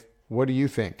ahead, Dave. What do you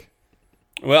think?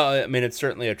 Well, I mean, it's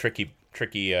certainly a tricky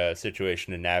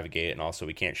situation to navigate, and also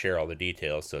we can't share all the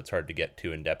details, so it's hard to get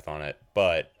too in depth on it.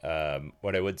 But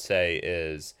what I would say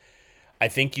is, I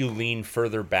think you lean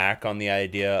further back on the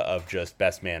idea of just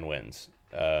best man wins.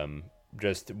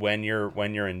 Just when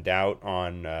you're in doubt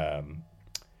on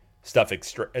stuff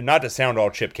not to sound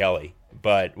all Chip Kelly,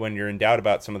 but when you're in doubt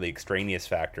about some of the extraneous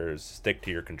factors, stick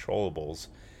to your controllables,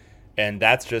 and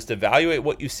that's just evaluate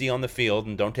what you see on the field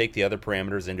and don't take the other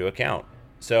parameters into account.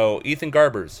 So Ethan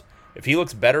Garbers, if he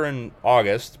looks better in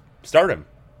August, start him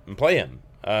and play him.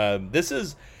 This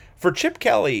is for Chip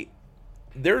Kelly.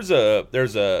 There's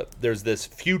this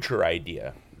future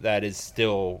idea that is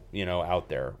still, out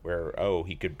there where,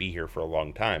 he could be here for a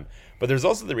long time. But there's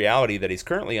also the reality that he's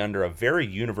currently under a very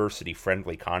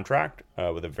university-friendly contract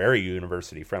with a very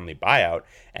university-friendly buyout,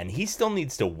 and he still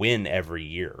needs to win every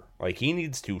year. Like, he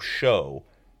needs to show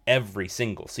every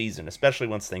single season, especially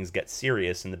once things get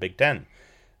serious in the Big Ten.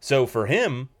 So for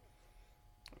him,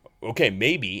 okay,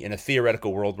 maybe in a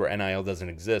theoretical world where NIL doesn't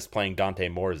exist, playing Dante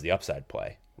Moore is the upside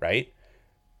play, right?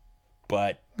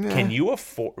 But can you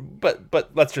afford?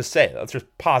 But let's just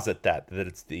posit that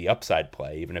it's the upside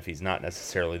play, even if he's not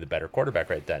necessarily the better quarterback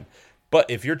right then. But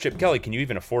if you're Chip Kelly, can you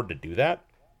even afford to do that?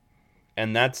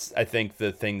 And that's, I think,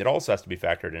 the thing that also has to be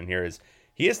factored in here is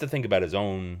he has to think about his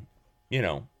own,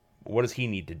 what does he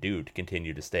need to do to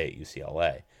continue to stay at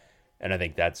UCLA? And I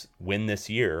think that's win this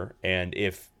year. And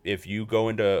if you go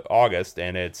into August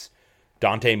and it's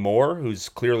Dante Moore, who's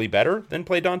clearly better, then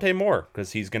play Dante Moore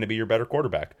because he's going to be your better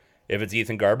quarterback. If it's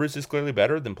Ethan Garbers who's clearly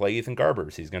better, then play Ethan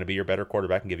Garbers. He's going to be your better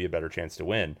quarterback and give you a better chance to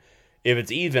win. If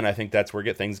it's even, I think that's where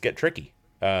things get tricky.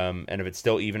 And if it's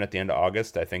still even at the end of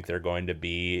August, I think they're going to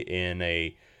be in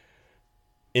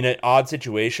an odd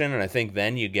situation. And I think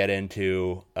then you get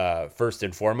into, first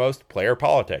and foremost, player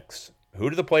politics. Who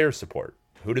do the players support?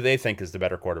 Who do they think is the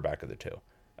better quarterback of the two?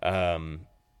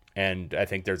 And I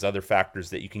think there's other factors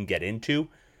that you can get into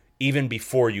even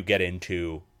before you get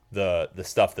into the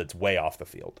stuff that's way off the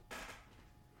field.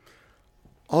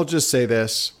 I'll just say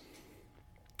this.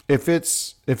 If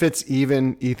it's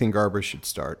even, Ethan Garbers should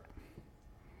start.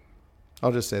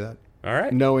 I'll just say that. All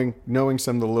right. Knowing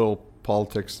some of the little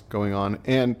politics going on.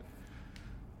 And,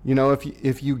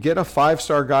 if you get a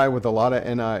 5-star guy with a lot of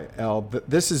NIL,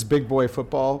 this is big boy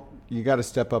football. You got to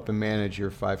step up and manage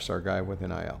your 5-star guy with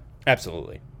NIL.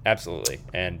 Absolutely.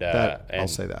 And I'll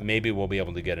say that. Maybe we'll be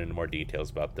able to get into more details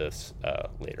about this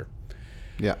later.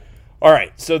 Yeah. All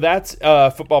right. So that's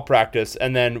football practice.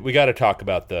 And then we got to talk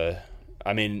about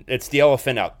it's the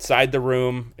elephant outside the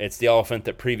room. It's the elephant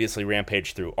that previously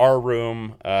rampaged through our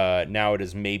room. Now it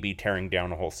is maybe tearing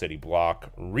down a whole city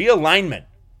block. Realignment,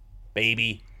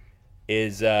 baby,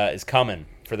 is coming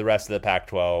for the rest of the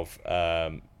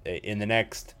Pac-12 in the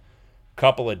next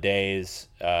couple of days,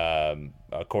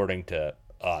 according to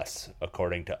us,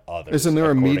 according to others. Isn't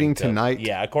there a meeting tonight?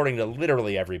 Yeah, according to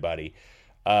literally everybody.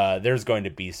 there's going to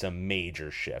be some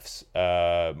major shifts.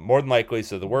 More than likely,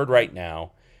 so the word right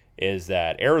now is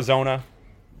that Arizona,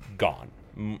 gone.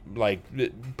 Like,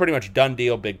 pretty much done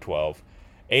deal, Big 12.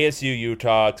 ASU,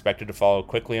 Utah expected to follow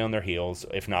quickly on their heels,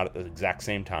 if not at the exact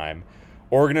same time.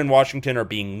 Oregon and Washington are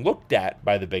being looked at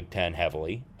by the Big Ten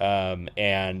heavily,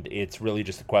 and it's really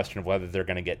just a question of whether they're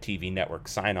going to get TV network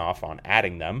sign-off on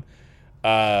adding them,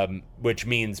 which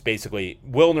means basically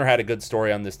Wilner had a good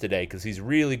story on this today because he's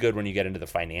really good when you get into the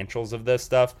financials of this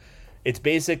stuff. It's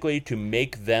basically to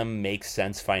make them make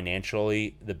sense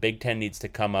financially, the Big Ten needs to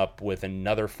come up with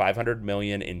another $500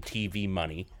 million in TV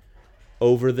money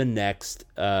over the next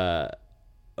 7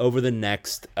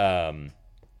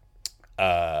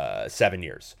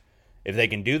 years. If they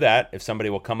can do that, if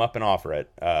somebody will come up and offer it,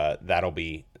 that'll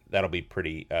be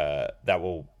pretty. That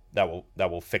will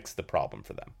fix the problem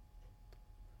for them.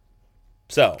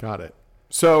 So got it.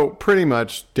 So pretty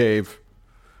much, Dave.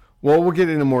 Well, we'll get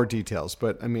into more details,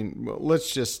 but I mean,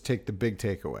 let's just take the big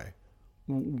takeaway.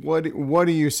 What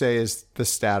do you say is the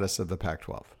status of the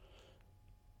Pac-12?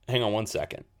 Hang on one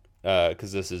second,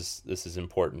 because this is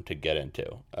important to get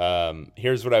into.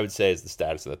 Here's what I would say is the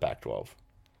status of the Pac-12.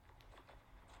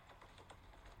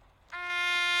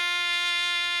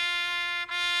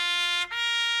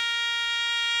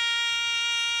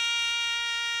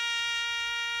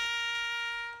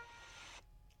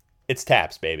 It's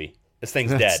taps, baby. This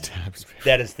thing's dead.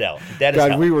 Dead as hell. Dead as hell.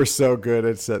 God, we were so good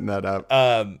at setting that up.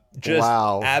 Just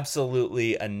wow.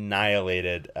 Absolutely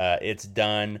annihilated. It's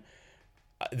done.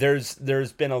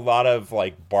 There's been a lot of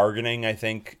like bargaining, I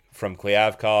think, from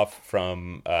Klyavkov,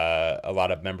 from a lot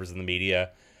of members of the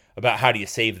media about how do you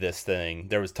save this thing.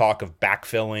 There was talk of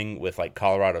backfilling with like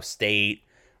Colorado State,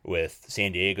 with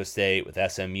San Diego State, with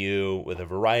SMU, with a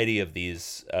variety of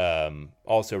these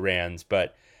also rans,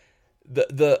 but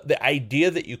the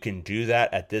idea that you can do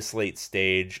that at this late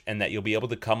stage and that you'll be able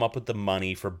to come up with the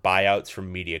money for buyouts from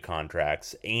media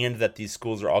contracts and that these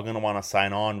schools are all going to want to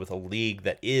sign on with a league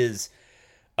that is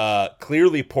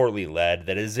clearly poorly led,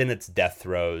 that is in its death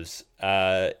throes,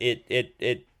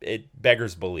 it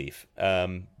beggars belief.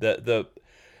 The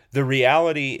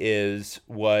reality is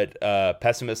what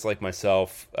pessimists like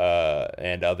myself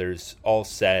and others all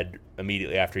said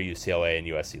immediately after UCLA and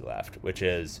USC left, which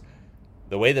is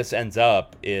the way this ends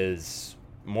up is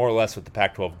more or less with the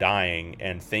Pac-12 dying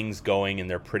and things going in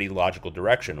their pretty logical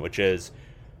direction, which is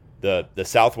the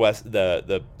Southwest,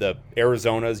 the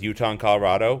Arizonas, Utah, and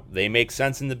Colorado, they make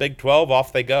sense in the Big 12,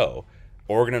 off they go.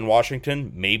 Oregon and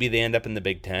Washington, maybe they end up in the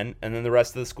Big 10, and then the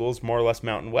rest of the schools more or less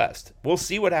Mountain West. We'll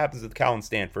see what happens with Cal and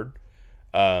Stanford.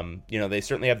 They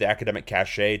certainly have the academic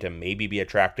cachet to maybe be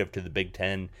attractive to the Big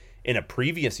 10 in a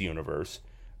previous universe,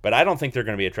 but I don't think they're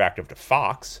going to be attractive to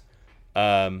Fox.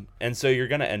 And so you're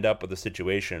going to end up with a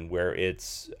situation where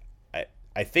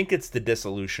I think it's the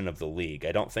dissolution of the league.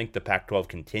 I don't think the Pac-12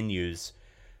 continues,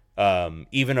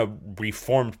 even a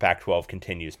reformed Pac-12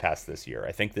 continues past this year.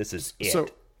 I think this is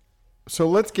it. So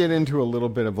let's get into a little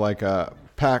bit of like a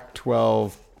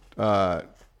Pac-12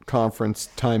 conference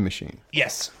time machine.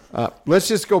 Yes. Let's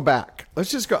just go back.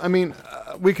 I mean,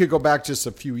 we could go back just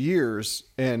a few years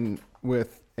and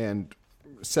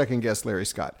second guess Larry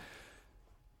Scott.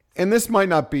 And this might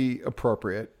not be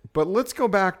appropriate, but let's go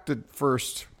back to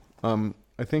first, I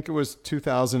think it was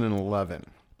 2011.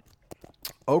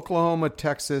 Oklahoma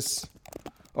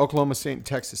State and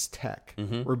Texas Tech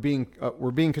were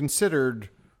being considered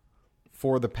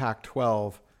for the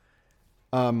Pac-12.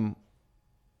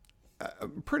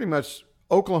 Pretty much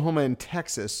Oklahoma and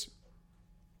Texas,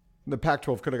 the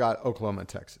Pac-12 could have got Oklahoma and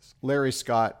Texas. Larry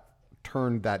Scott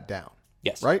turned that down.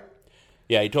 Yes. Right?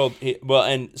 Yeah,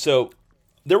 and so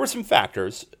there were some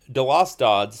factors. DeLoss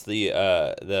Dodds,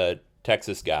 the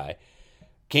Texas guy,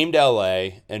 came to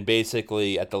L.A. and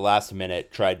basically at the last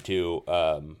minute tried to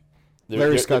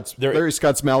Larry Scott's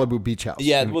Malibu Beach House.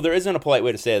 Yeah, well, there isn't a polite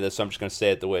way to say this, so I'm just going to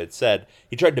say it the way it's said.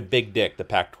 He tried to big dick the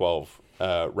Pac-12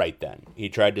 right then. He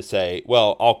tried to say,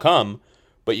 "Well, I'll come,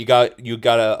 but you got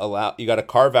to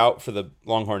carve out for the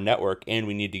Longhorn Network, and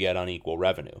we need to get unequal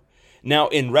revenue." Now,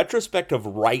 in retrospect of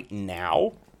right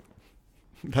now,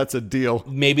 that's a deal.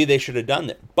 Maybe they should have done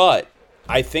that. But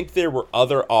I think there were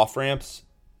other off-ramps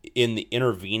in the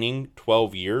intervening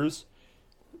 12 years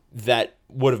that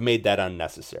would have made that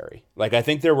unnecessary. Like, I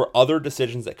think there were other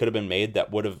decisions that could have been made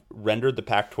that would have rendered the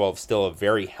Pac-12 still a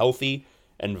very healthy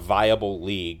and viable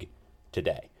league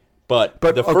today. But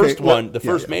the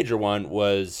first major one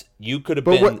was you could have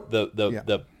been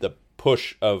the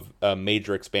push of a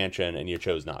major expansion, and you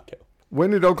chose not to. When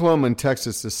did Oklahoma and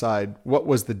Texas decide? What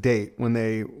was the date when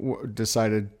they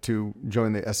decided to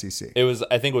join the SEC?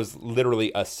 I think it was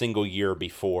literally a single year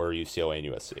before UCLA and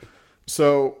USC.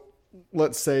 So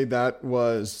let's say that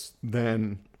was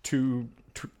then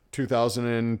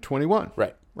 2021.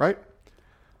 Right?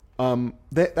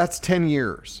 That's 10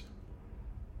 years.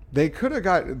 The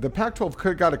Pac-12 could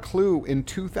have got a clue in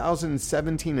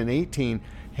 2017 and 18.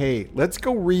 Hey, let's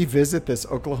go revisit this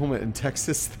Oklahoma and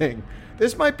Texas thing.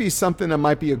 This might be something that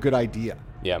might be a good idea.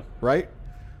 Yeah. Right?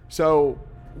 So,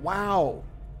 wow.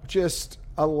 Just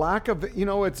a lack of,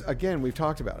 it's, again, we've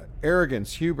talked about it.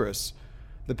 Arrogance, hubris.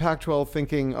 The Pac-12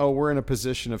 thinking, oh, we're in a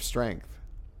position of strength.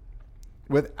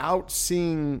 Without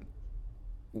seeing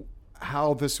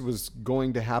how this was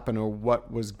going to happen or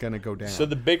what was going to go down. So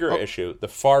the bigger issue, the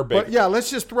far bigger. But yeah, let's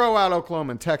just throw out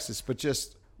Oklahoma and Texas, but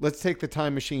just let's take the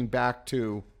time machine back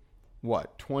to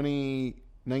what,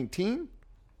 2019?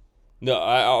 No,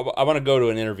 I want to go to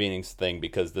an intervening thing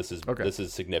because this is okay. This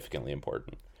is significantly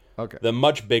important. Okay. The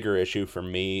much bigger issue for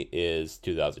me is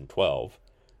 2012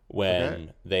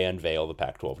 when they unveil the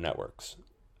Pac-12 networks.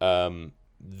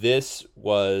 This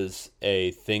was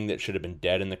a thing that should have been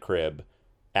dead in the crib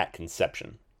at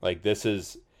conception. Like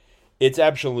it's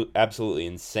absolutely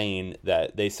insane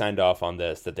that they signed off on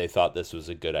this, that they thought this was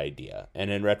a good idea.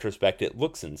 And in retrospect, it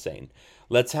looks insane.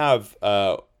 Let's have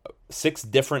 6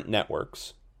 different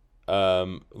networks.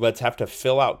 Let's have to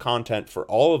fill out content for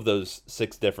all of those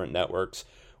 6 different networks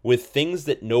with things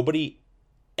that nobody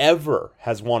ever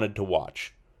has wanted to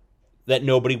watch, that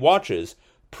nobody watches,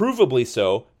 provably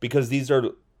so because these are,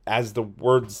 as the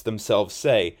words themselves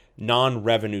say,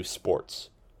 non-revenue sports.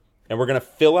 And we're going to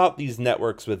fill out these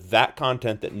networks with that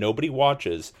content that nobody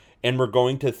watches, and we're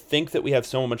going to think that we have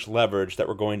so much leverage that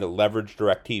we're going to leverage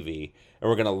DirecTV, and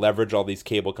we're going to leverage all these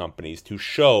cable companies to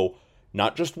show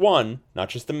not just one, not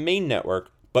just the main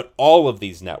network, but all of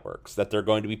these networks, that they're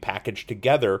going to be packaged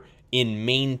together in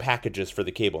main packages for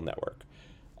the cable network.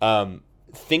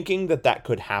 Thinking that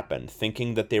could happen,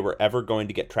 thinking that they were ever going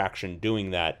to get traction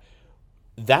doing that,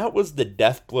 that was the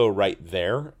death blow right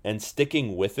there, and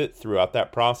sticking with it throughout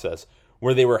that process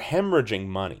where they were hemorrhaging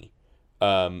money.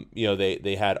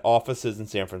 They had offices in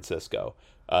San Francisco.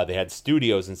 They had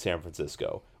studios in San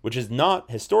Francisco, which is not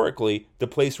historically the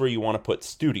place where you want to put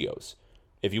studios.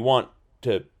 If you want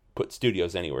to put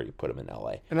studios anywhere, you put them in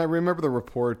LA. And I remember the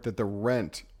report that the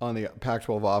rent on the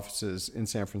Pac-12 offices in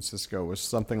San Francisco was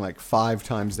something like 5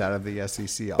 times that of the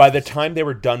SEC office. By the time they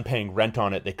were done paying rent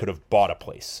on it, they could have bought a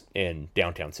place in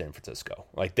downtown San Francisco.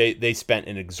 Like they spent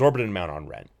an exorbitant amount on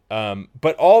rent.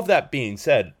 But all of that being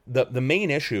said, the main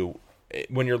issue,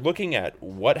 when you're looking at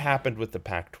what happened with the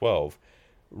Pac-12,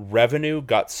 revenue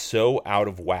got so out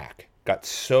of whack, got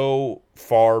so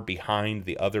far behind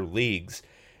the other leagues.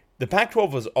 The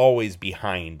Pac-12 was always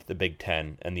behind the Big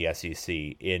Ten and the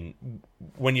SEC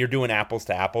when you're doing apples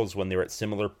to apples, when they're at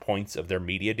similar points of their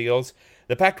media deals.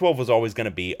 The Pac-12 was always going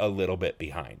to be a little bit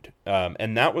behind,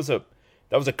 and that was a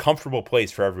comfortable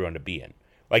place for everyone to be in.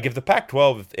 Like if the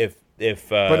Pac-12,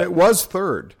 but it was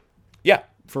third, yeah,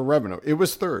 for revenue, it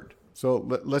was third. So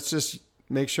let's just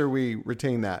make sure we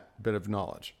retain that bit of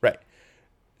knowledge, right?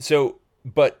 So,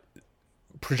 but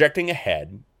projecting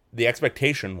ahead, the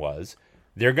expectation was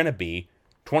they're going to be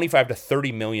 $25 to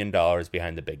 $30 million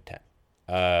behind the Big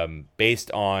Ten, based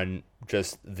on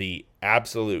just the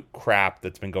absolute crap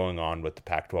that's been going on with the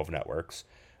Pac-12 networks,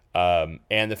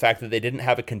 and the fact that they didn't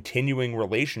have a continuing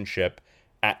relationship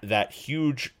at that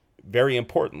huge, very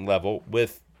important level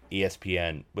with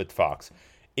ESPN, with Fox.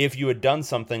 If you had done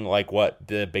something like what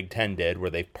the Big Ten did, where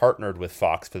they've partnered with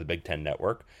Fox for the Big Ten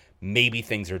network, maybe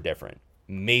things are different.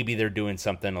 Maybe they're doing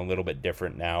something a little bit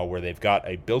different now where they've got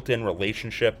a built-in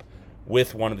relationship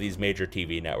with one of these major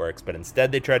TV networks, but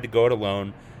instead they tried to go it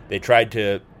alone. They tried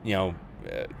to,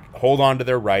 hold on to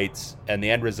their rights, and the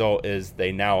end result is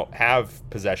they now have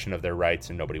possession of their rights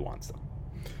and nobody wants them.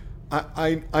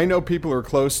 I know people who are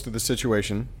close to the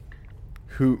situation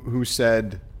who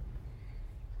said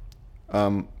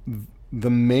the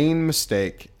main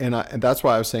mistake, and that's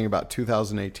why I was saying about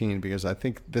 2018, because I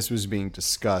think this was being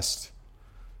discussed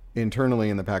internally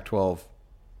in the Pac-12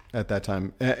 at that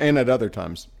time and at other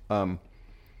times. The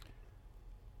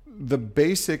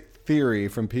basic theory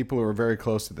from people who are very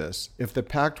close to this, if the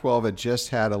Pac-12 had just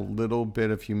had a little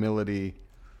bit of humility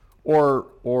or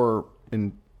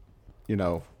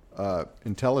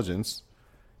intelligence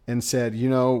and said,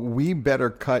 we better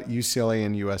cut UCLA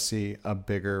and USC a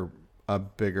bigger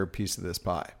piece of this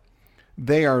pie.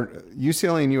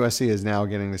 UCLA and USC is now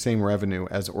getting the same revenue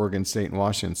as Oregon State and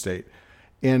Washington State.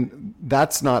 And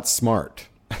that's not smart.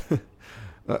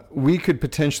 We could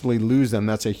potentially lose them.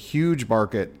 That's a huge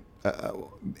market.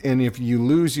 and if you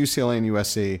lose UCLA and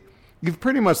USC, you've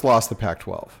pretty much lost the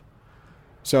Pac-12.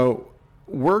 So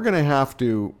we're going to have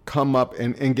to come up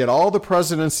and get all the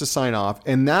presidents to sign off,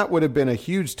 and that would have been a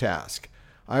huge task.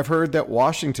 I've heard that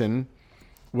Washington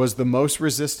was the most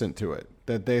resistant to it,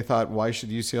 that they thought, why should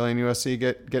UCLA and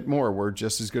USC get more? We're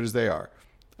just as good as they are.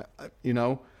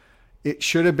 It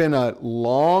should have been a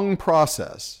long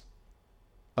process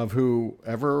of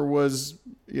whoever was,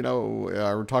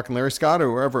 we're talking Larry Scott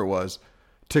or whoever it was,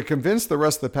 to convince the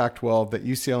rest of the Pac-12 that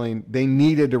UCLA, they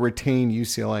needed to retain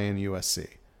UCLA and USC.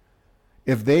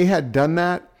 If they had done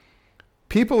that,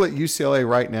 people at UCLA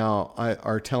right now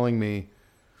are telling me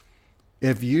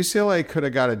if UCLA could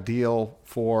have got a deal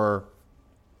for,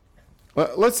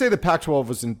 let's say the Pac-12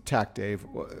 was intact, Dave,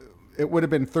 it would have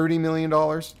been $30 million,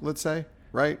 let's say,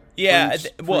 right? Yeah,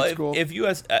 if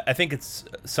US, I think it's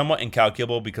somewhat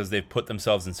incalculable because they've put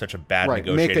themselves in such a bad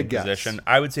negotiating position.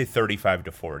 I would say 35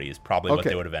 to 40 is probably what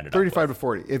they would have ended up with. 35 to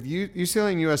 40. If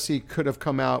UCLA and USC could have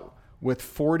come out with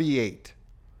 48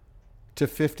 to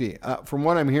 50, from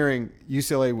what I'm hearing,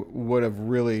 UCLA would have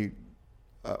really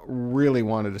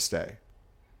wanted to stay.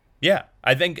 Yeah,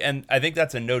 I think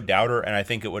that's a no doubter, and I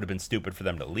think it would have been stupid for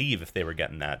them to leave if they were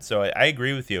getting that. So I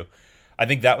agree with you. I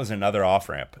think that was another off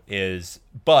ramp.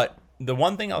 But the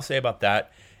one thing I'll say about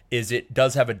that is it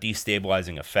does have a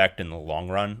destabilizing effect in the long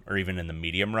run, or even in the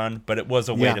medium run. But it was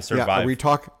a way to survive. Yeah.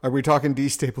 Are we talking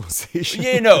destabilization?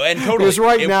 Yeah, no, and totally. Because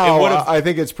right now, I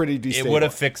think it's pretty destabilizing. It would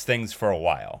have fixed things for a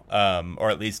while,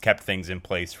 or at least kept things in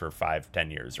place for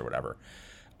 5-10 years or whatever.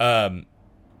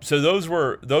 So those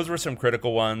were some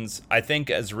critical ones. I think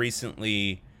as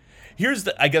recently. Here's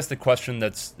the question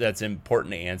that's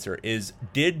important to answer is,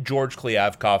 did George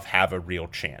Kliavkoff have a real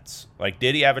chance? Like,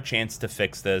 did he have a chance to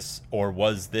fix this, or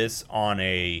was this on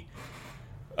a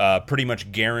pretty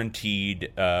much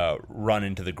guaranteed run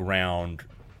into the ground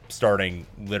starting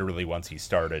literally once he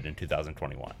started in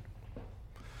 2021?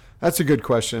 That's a good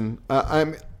question.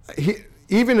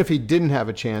 Even if he didn't have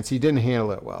a chance, he didn't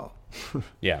handle it well.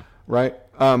 Yeah. Right?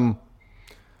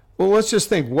 Well, let's just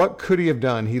think. What could he have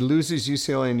done? He loses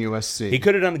UCLA and USC. He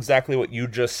could have done exactly what you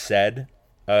just said.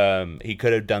 He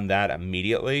could have done that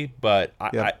immediately, but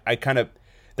I kind of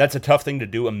that's a tough thing to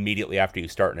do immediately after you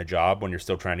start in a job when you're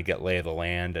still trying to get lay of the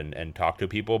land and talk to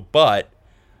people. But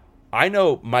I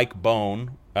know Mike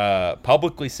Bone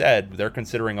publicly said they're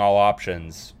considering all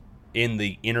options in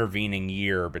the intervening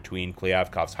year between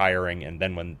Kliavkoff's hiring and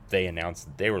then when they announced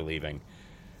that they were leaving.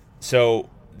 So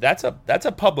that's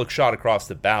a public shot across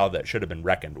the bow that should have been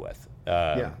reckoned with.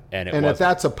 And if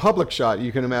that's a public shot,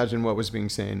 you can imagine what was being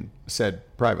said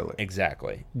privately.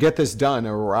 Exactly. Get this done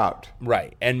or we're out.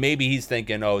 Right. And maybe he's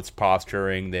thinking, it's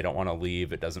posturing. They don't want to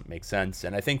leave. It doesn't make sense.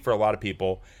 And I think for a lot of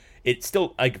people, it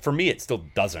still, like for me, it still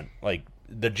doesn't. Like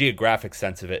the geographic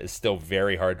sense of it is still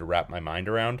very hard to wrap my mind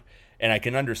around. And I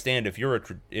can understand if you're a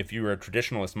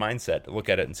traditionalist mindset, look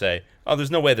at it and say,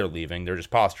 there's no way they're leaving. They're just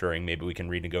posturing. Maybe we can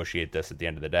renegotiate this at the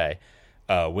end of the day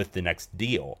with the next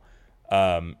deal.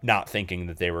 Not thinking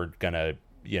that they were going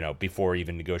to, before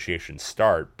even negotiations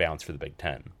start, bounce for the Big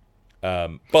Ten.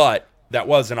 But that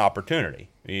was an opportunity.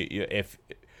 If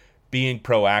being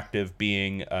proactive,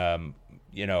 being,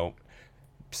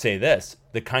 say this,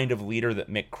 the kind of leader that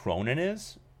Mick Cronin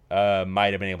is,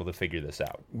 might have been able to figure this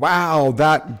out. Wow,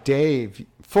 that Dave,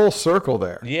 full circle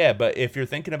there. Yeah, but if you're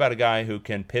thinking about a guy who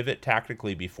can pivot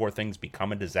tactically before things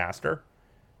become a disaster,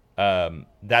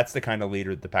 that's the kind of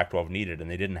leader that the Pac-12 needed, and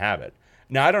they didn't have it.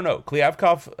 Now, I don't know.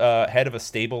 Kliavkoff, head of a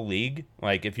stable league,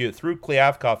 like if you threw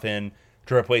Kliavkoff in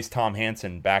to replace Tom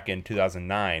Hansen back in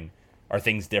 2009, are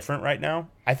things different right now?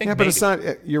 I think. Yeah, but it's not.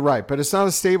 You're right, but it's not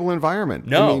a stable environment.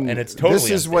 No, and it's totally. This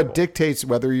is what dictates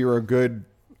whether you're a good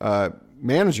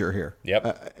manager here.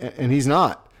 Yep. And he's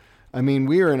not. I mean,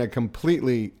 we are in a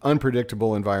completely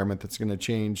unpredictable environment that's going to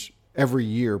change every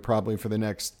year, probably for the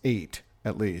next 8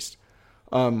 at least.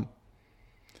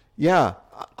 Yeah,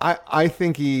 I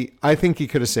think he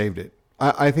could have saved it.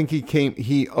 I think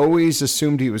he always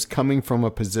assumed he was coming from a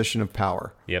position of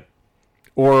power. Yep.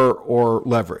 Or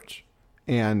leverage.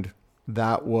 And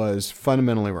that was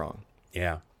fundamentally wrong.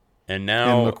 Yeah. And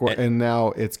now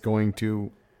now it's going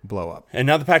to blow up. And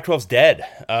now the Pac-12's dead.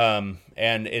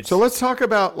 And it's So let's talk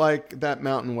about like that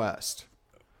Mountain West.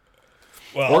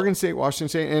 Well, Oregon State, Washington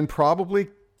State, and probably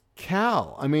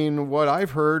Cal. I mean, what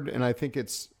I've heard, and I think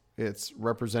it's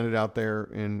represented out there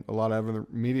in a lot of other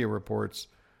media reports,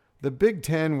 the Big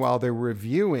Ten, while they're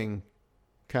reviewing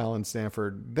Cal and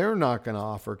Stanford, they're not going to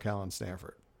offer Cal and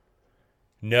Stanford.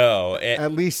 No.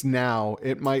 At least now.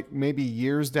 It might maybe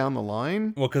years down the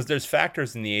line. Well, because there's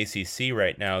factors in the ACC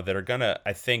right now that are going to,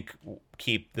 I think,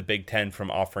 keep the Big Ten from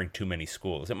offering too many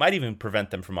schools. It might even prevent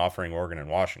them from offering Oregon and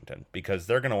Washington, because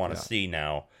they're going to want to see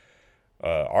now,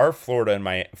 are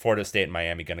Florida State and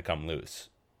Miami going to come loose?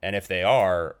 And if they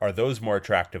are those more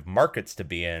attractive markets to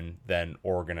be in than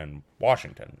Oregon and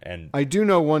Washington? And I do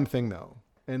know one thing, though.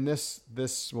 And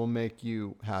this will make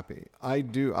you happy. I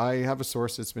have a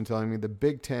source that's been telling me the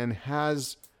Big Ten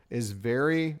is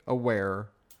very aware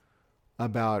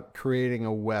about creating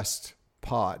a West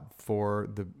pod for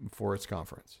its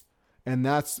conference, and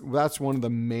that's one of the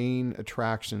main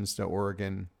attractions to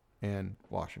Oregon and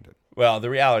Washington. Well, the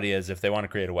reality is, if they want to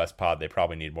create a West pod, they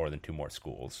probably need more than 2 more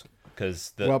schools.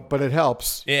 But it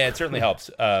helps. Yeah, it certainly helps.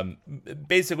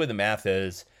 Basically, the math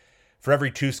is, for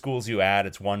every 2 schools you add,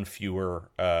 it's 1 fewer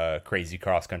crazy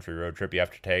cross-country road trip you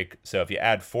have to take. So if you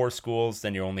add 4 schools,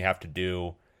 then you only have to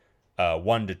do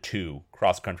 1 to 2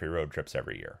 cross-country road trips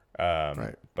every year.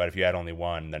 Right. But if you add only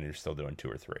 1, then you're still doing 2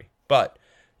 or 3. But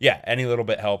yeah, any little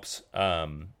bit helps.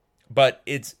 But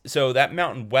so that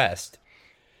Mountain West.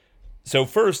 So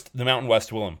first, the Mountain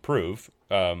West will improve.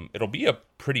 It'll be a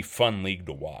pretty fun league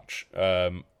to watch.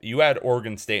 You add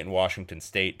Oregon State and Washington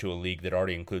State to a league that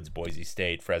already includes Boise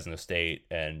State, Fresno State,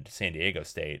 and San Diego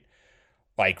State.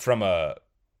 Like, from a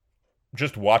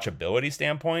just watchability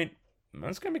standpoint,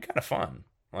 that's going to be kind of fun.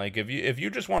 Like, if you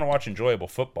just want to watch enjoyable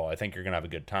football, I think you're going to have a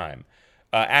good time.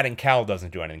 Adding Cal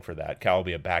doesn't do anything for that. Cal will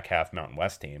be a back half Mountain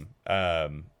West team.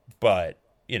 But,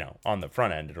 on the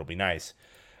front end, it'll be nice.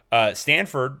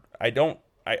 Stanford, I don't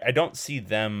see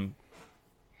them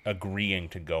agreeing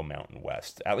to go Mountain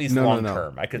West, at least long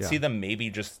term. I could see them maybe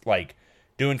just like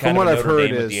doing kind of a Notre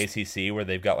Dame with the ACC, where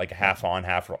they've got like a half on,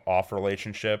 half off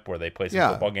relationship, where they play some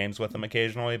football games with them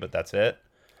occasionally, but that's it.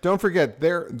 Don't forget,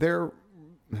 their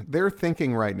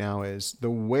thinking right now is the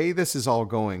way this is all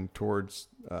going towards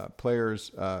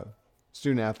players,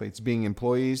 student athletes being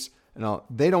employees, and all.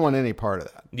 They don't want any part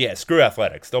of that. Yeah, screw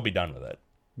athletics. They'll be done with it.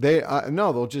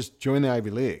 They'll just join the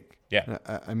Ivy League. Yeah.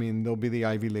 I mean, they'll be the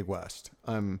Ivy League West.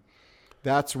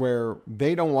 That's where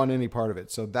they don't want any part of it.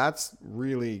 So that's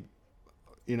really,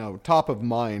 top of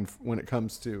mind when it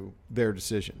comes to their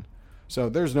decision. So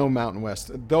there's no Mountain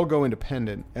West. They'll go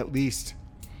independent, at least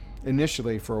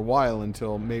initially, for a while,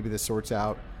 until maybe this sorts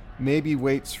out. Maybe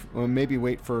wait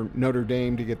for Notre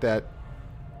Dame to get that,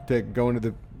 to go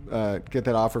into the, get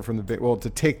that offer from to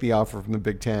take the offer from the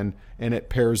Big Ten, and it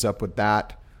pairs up with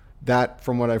that. That,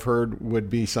 from what I've heard, would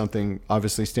be something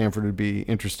obviously Stanford would be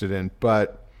interested in.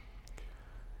 But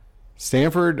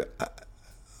Stanford,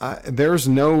 there's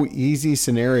no easy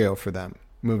scenario for them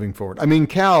moving forward. I mean,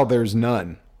 Cal, there's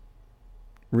none,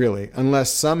 really,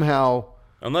 unless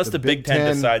the Big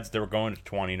Ten decides they're going to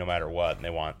 20 no matter what, and they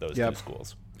want those 2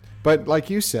 schools. But like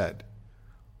you said,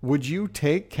 would you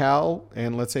take Cal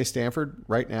and, let's say, Stanford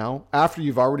right now, after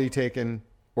you've already taken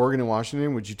Oregon and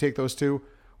Washington? Would you take those 2?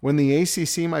 When the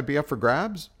ACC might be up for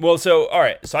grabs? Well, so, all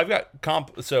right. So I've got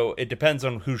so it depends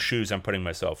on whose shoes I'm putting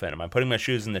myself in. Am I putting my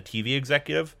shoes in the TV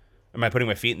executive? Am I putting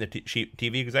my feet in the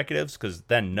TV executives? Because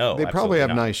then, no. They probably have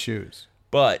nice shoes.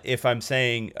 But if I'm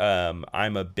saying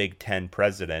I'm a Big Ten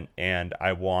president and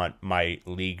I want my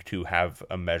league to have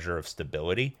a measure of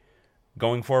stability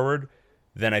going forward,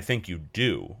 then I think you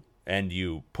do, and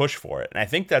you push for it. And I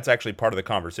think that's actually part of the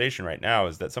conversation right now,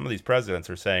 is that some of these presidents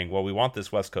are saying, well, we want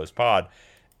this West Coast pod.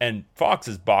 And Fox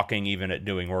is balking even at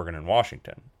doing Oregon and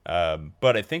Washington.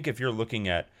 But I think if you're looking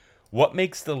at what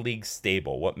makes the league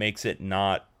stable, what makes it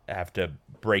not have to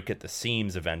break at the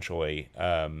seams eventually,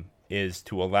 is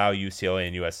to allow UCLA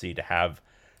and USC to have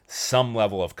some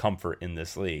level of comfort in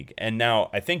this league. And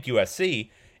now I think USC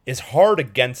is hard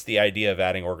against the idea of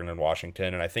adding Oregon and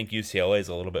Washington, and I think UCLA is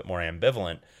a little bit more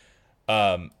ambivalent.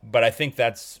 But I think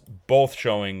that's both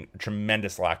showing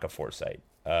tremendous lack of foresight.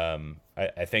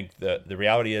 I think the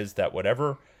reality is that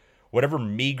whatever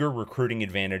meager recruiting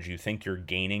advantage you think you're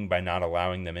gaining by not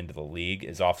allowing them into the league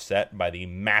is offset by the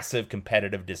massive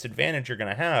competitive disadvantage you're going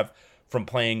to have from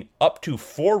playing up to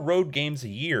 4 road games a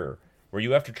year, where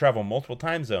you have to travel multiple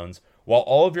time zones, while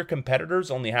all of your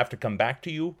competitors only have to come back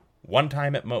to you 1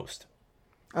 time at most.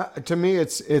 To me,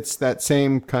 it's that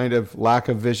same kind of lack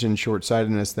of vision,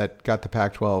 short-sightedness that got the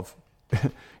Pac-12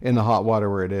 in the hot water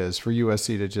where it is, for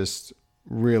USC to just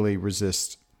really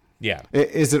resist. Yeah.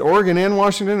 Is it Oregon and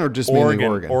Washington, or just mainly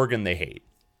Oregon? Oregon they hate.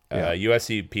 Yeah.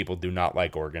 USC people do not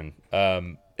like Oregon.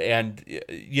 And,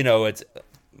 it's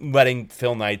letting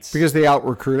Phil Knight's... Because they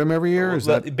out-recruit him every year?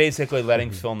 Basically letting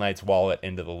Phil Knight's wallet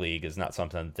into the league is not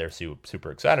something that they're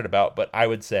super excited about. But I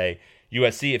would say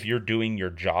USC, if you're doing your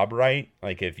job right,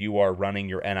 like if you are running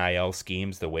your NIL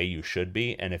schemes the way you should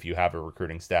be, and if you have a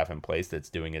recruiting staff in place that's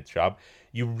doing its job,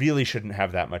 you really shouldn't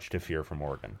have that much to fear from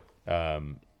Oregon.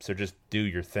 So just do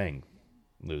your thing,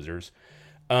 losers.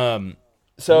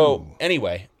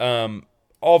 Anyway, all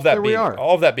of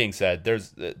that being said,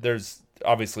 there's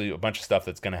obviously a bunch of stuff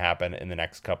that's going to happen in the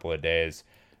next couple of days.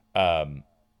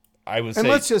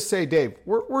 Let's just say, Dave,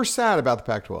 we're sad about the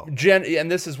Pac-12. And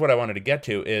this is what I wanted to get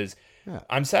to is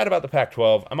I'm sad about the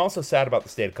Pac-12. I'm also sad about the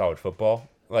state of college football.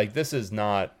 Like, this is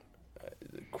not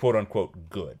quote unquote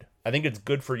good. I think it's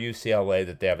good for UCLA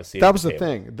that they have a seat. That was the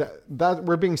thing. That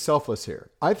we're being selfless here.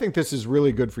 I think this is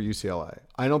really good for UCLA.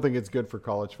 I don't think it's good for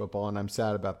college football, and I'm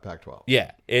sad about the Pac-12.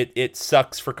 Yeah, it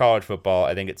sucks for college football.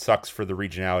 I think it sucks for the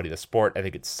regionality of the sport. I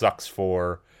think it sucks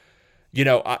for,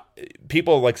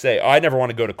 people like say, I never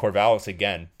want to go to Corvallis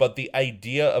again. But the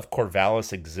idea of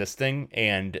Corvallis existing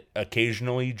and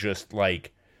occasionally just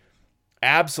like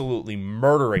absolutely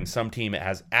murdering some team it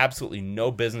has absolutely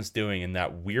no business doing in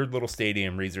that weird little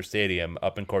stadium, Reser Stadium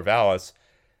up in Corvallis,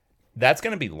 that's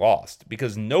going to be lost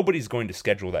because nobody's going to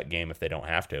schedule that game if they don't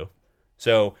have to.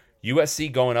 So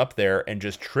USC going up there and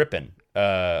just tripping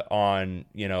on,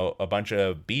 a bunch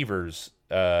of Beavers,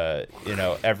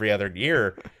 every other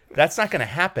year, that's not going to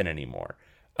happen anymore.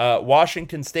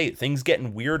 Washington State, things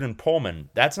getting weird in Pullman.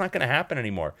 That's not going to happen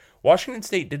anymore. Washington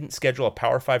State didn't schedule a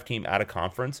Power 5 team out of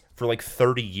conference for like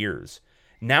 30 years.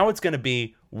 Now it's going to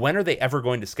be, when are they ever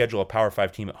going to schedule a Power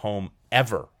 5 team at home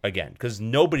ever again? Because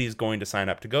nobody's going to sign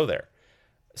up to go there.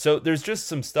 So there's just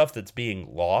some stuff that's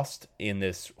being lost in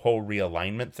this whole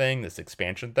realignment thing, this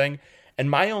expansion thing. And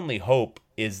my only hope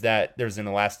is that there's an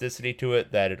elasticity to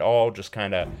it, that it all just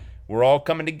kind of, we're all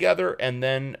coming together, and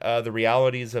then the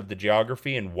realities of the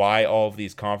geography and why all of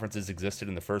these conferences existed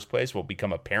in the first place will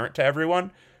become apparent to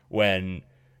everyone when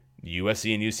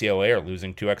USC and UCLA are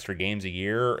losing 2 extra games a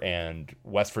year and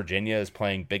West Virginia is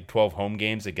playing Big 12 home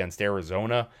games against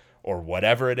Arizona or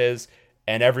whatever it is,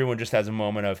 and everyone just has a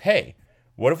moment of, hey,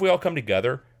 what if we all come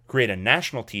together, create a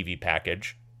national TV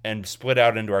package, and split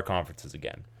out into our conferences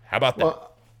again? How about that?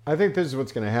 Well, I think this is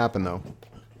what's going to happen, though.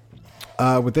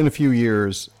 Within a few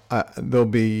years, there'll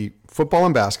be football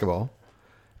and basketball,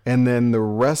 and then the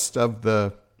rest of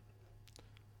the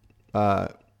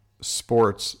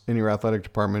sports in your athletic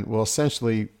department will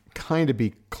essentially kind of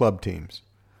be club teams.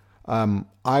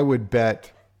 I would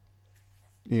bet,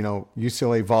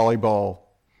 UCLA volleyball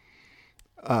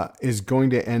is going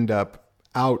to end up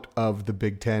out of the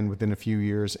Big Ten within a few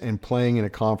years and playing in a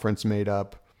conference made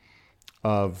up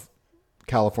of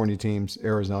California teams,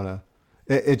 Arizona.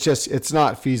 It's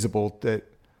not feasible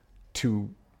to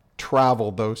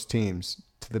travel those teams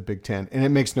to the Big Ten, and it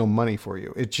makes no money for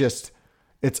you.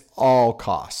 It's all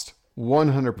cost,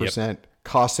 100%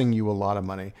 costing you a lot of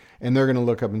money. And they're going to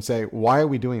look up and say, why are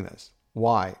we doing this?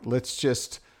 Why? Let's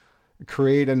just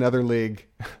create another league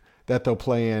that they'll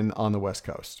play in on the West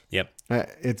Coast. Yep.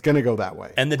 It's going to go that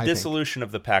way. And the dissolution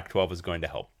of the Pac-12 is going to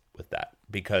help with that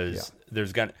because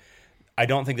I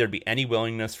don't think there'd be any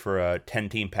willingness for a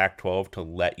 10-team Pac-12 to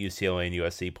let UCLA and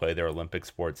USC play their Olympic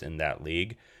sports in that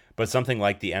league. But something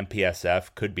like the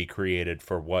MPSF could be created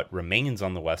for what remains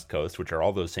on the West Coast, which are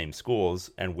all those same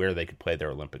schools, and where they could play their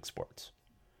Olympic sports.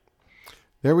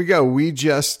 There we go. We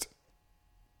just,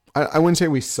 I wouldn't say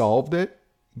we solved it,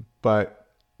 but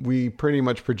we pretty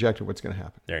much projected what's going to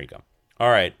happen. There you go. All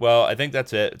right. Well, I think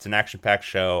that's it. It's an action-packed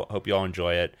show. Hope you all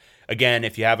enjoy it. Again,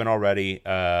 if you haven't already,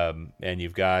 and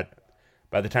you've got,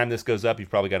 by the time this goes up, you've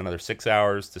probably got another 6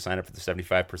 hours to sign up for the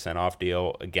 75% off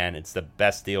deal. Again, it's the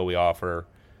best deal we offer.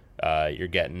 You're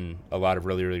getting a lot of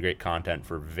really, really great content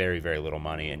for very, very little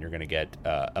money, and you're going to get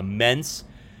immense,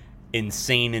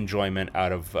 insane enjoyment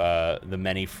out of the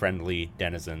many friendly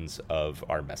denizens of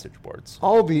our message boards.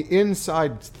 All the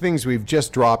inside things we've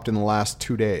just dropped in the last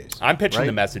 2 days. I'm pitching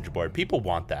the message board. People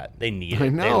want that. They need it. I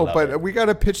know, but we got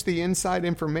to pitch the inside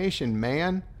information,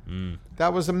 man.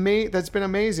 That was that's been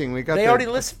amazing. We got they already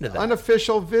listened to that.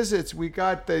 Unofficial visits. We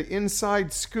got the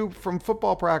inside scoop from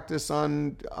football practice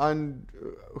on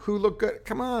who looked good.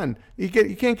 Come on, you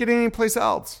can't get it anyplace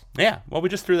else. Yeah, well, we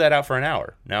just threw that out for an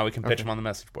hour. Now we can pitch them on the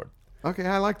message board. Okay,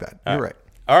 I like that. You're right.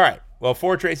 All right. Well,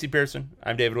 for Tracy Pearson,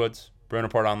 I'm David Woods, Bruno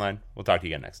Port Online. We'll talk to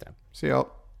you again next time. See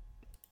y'all.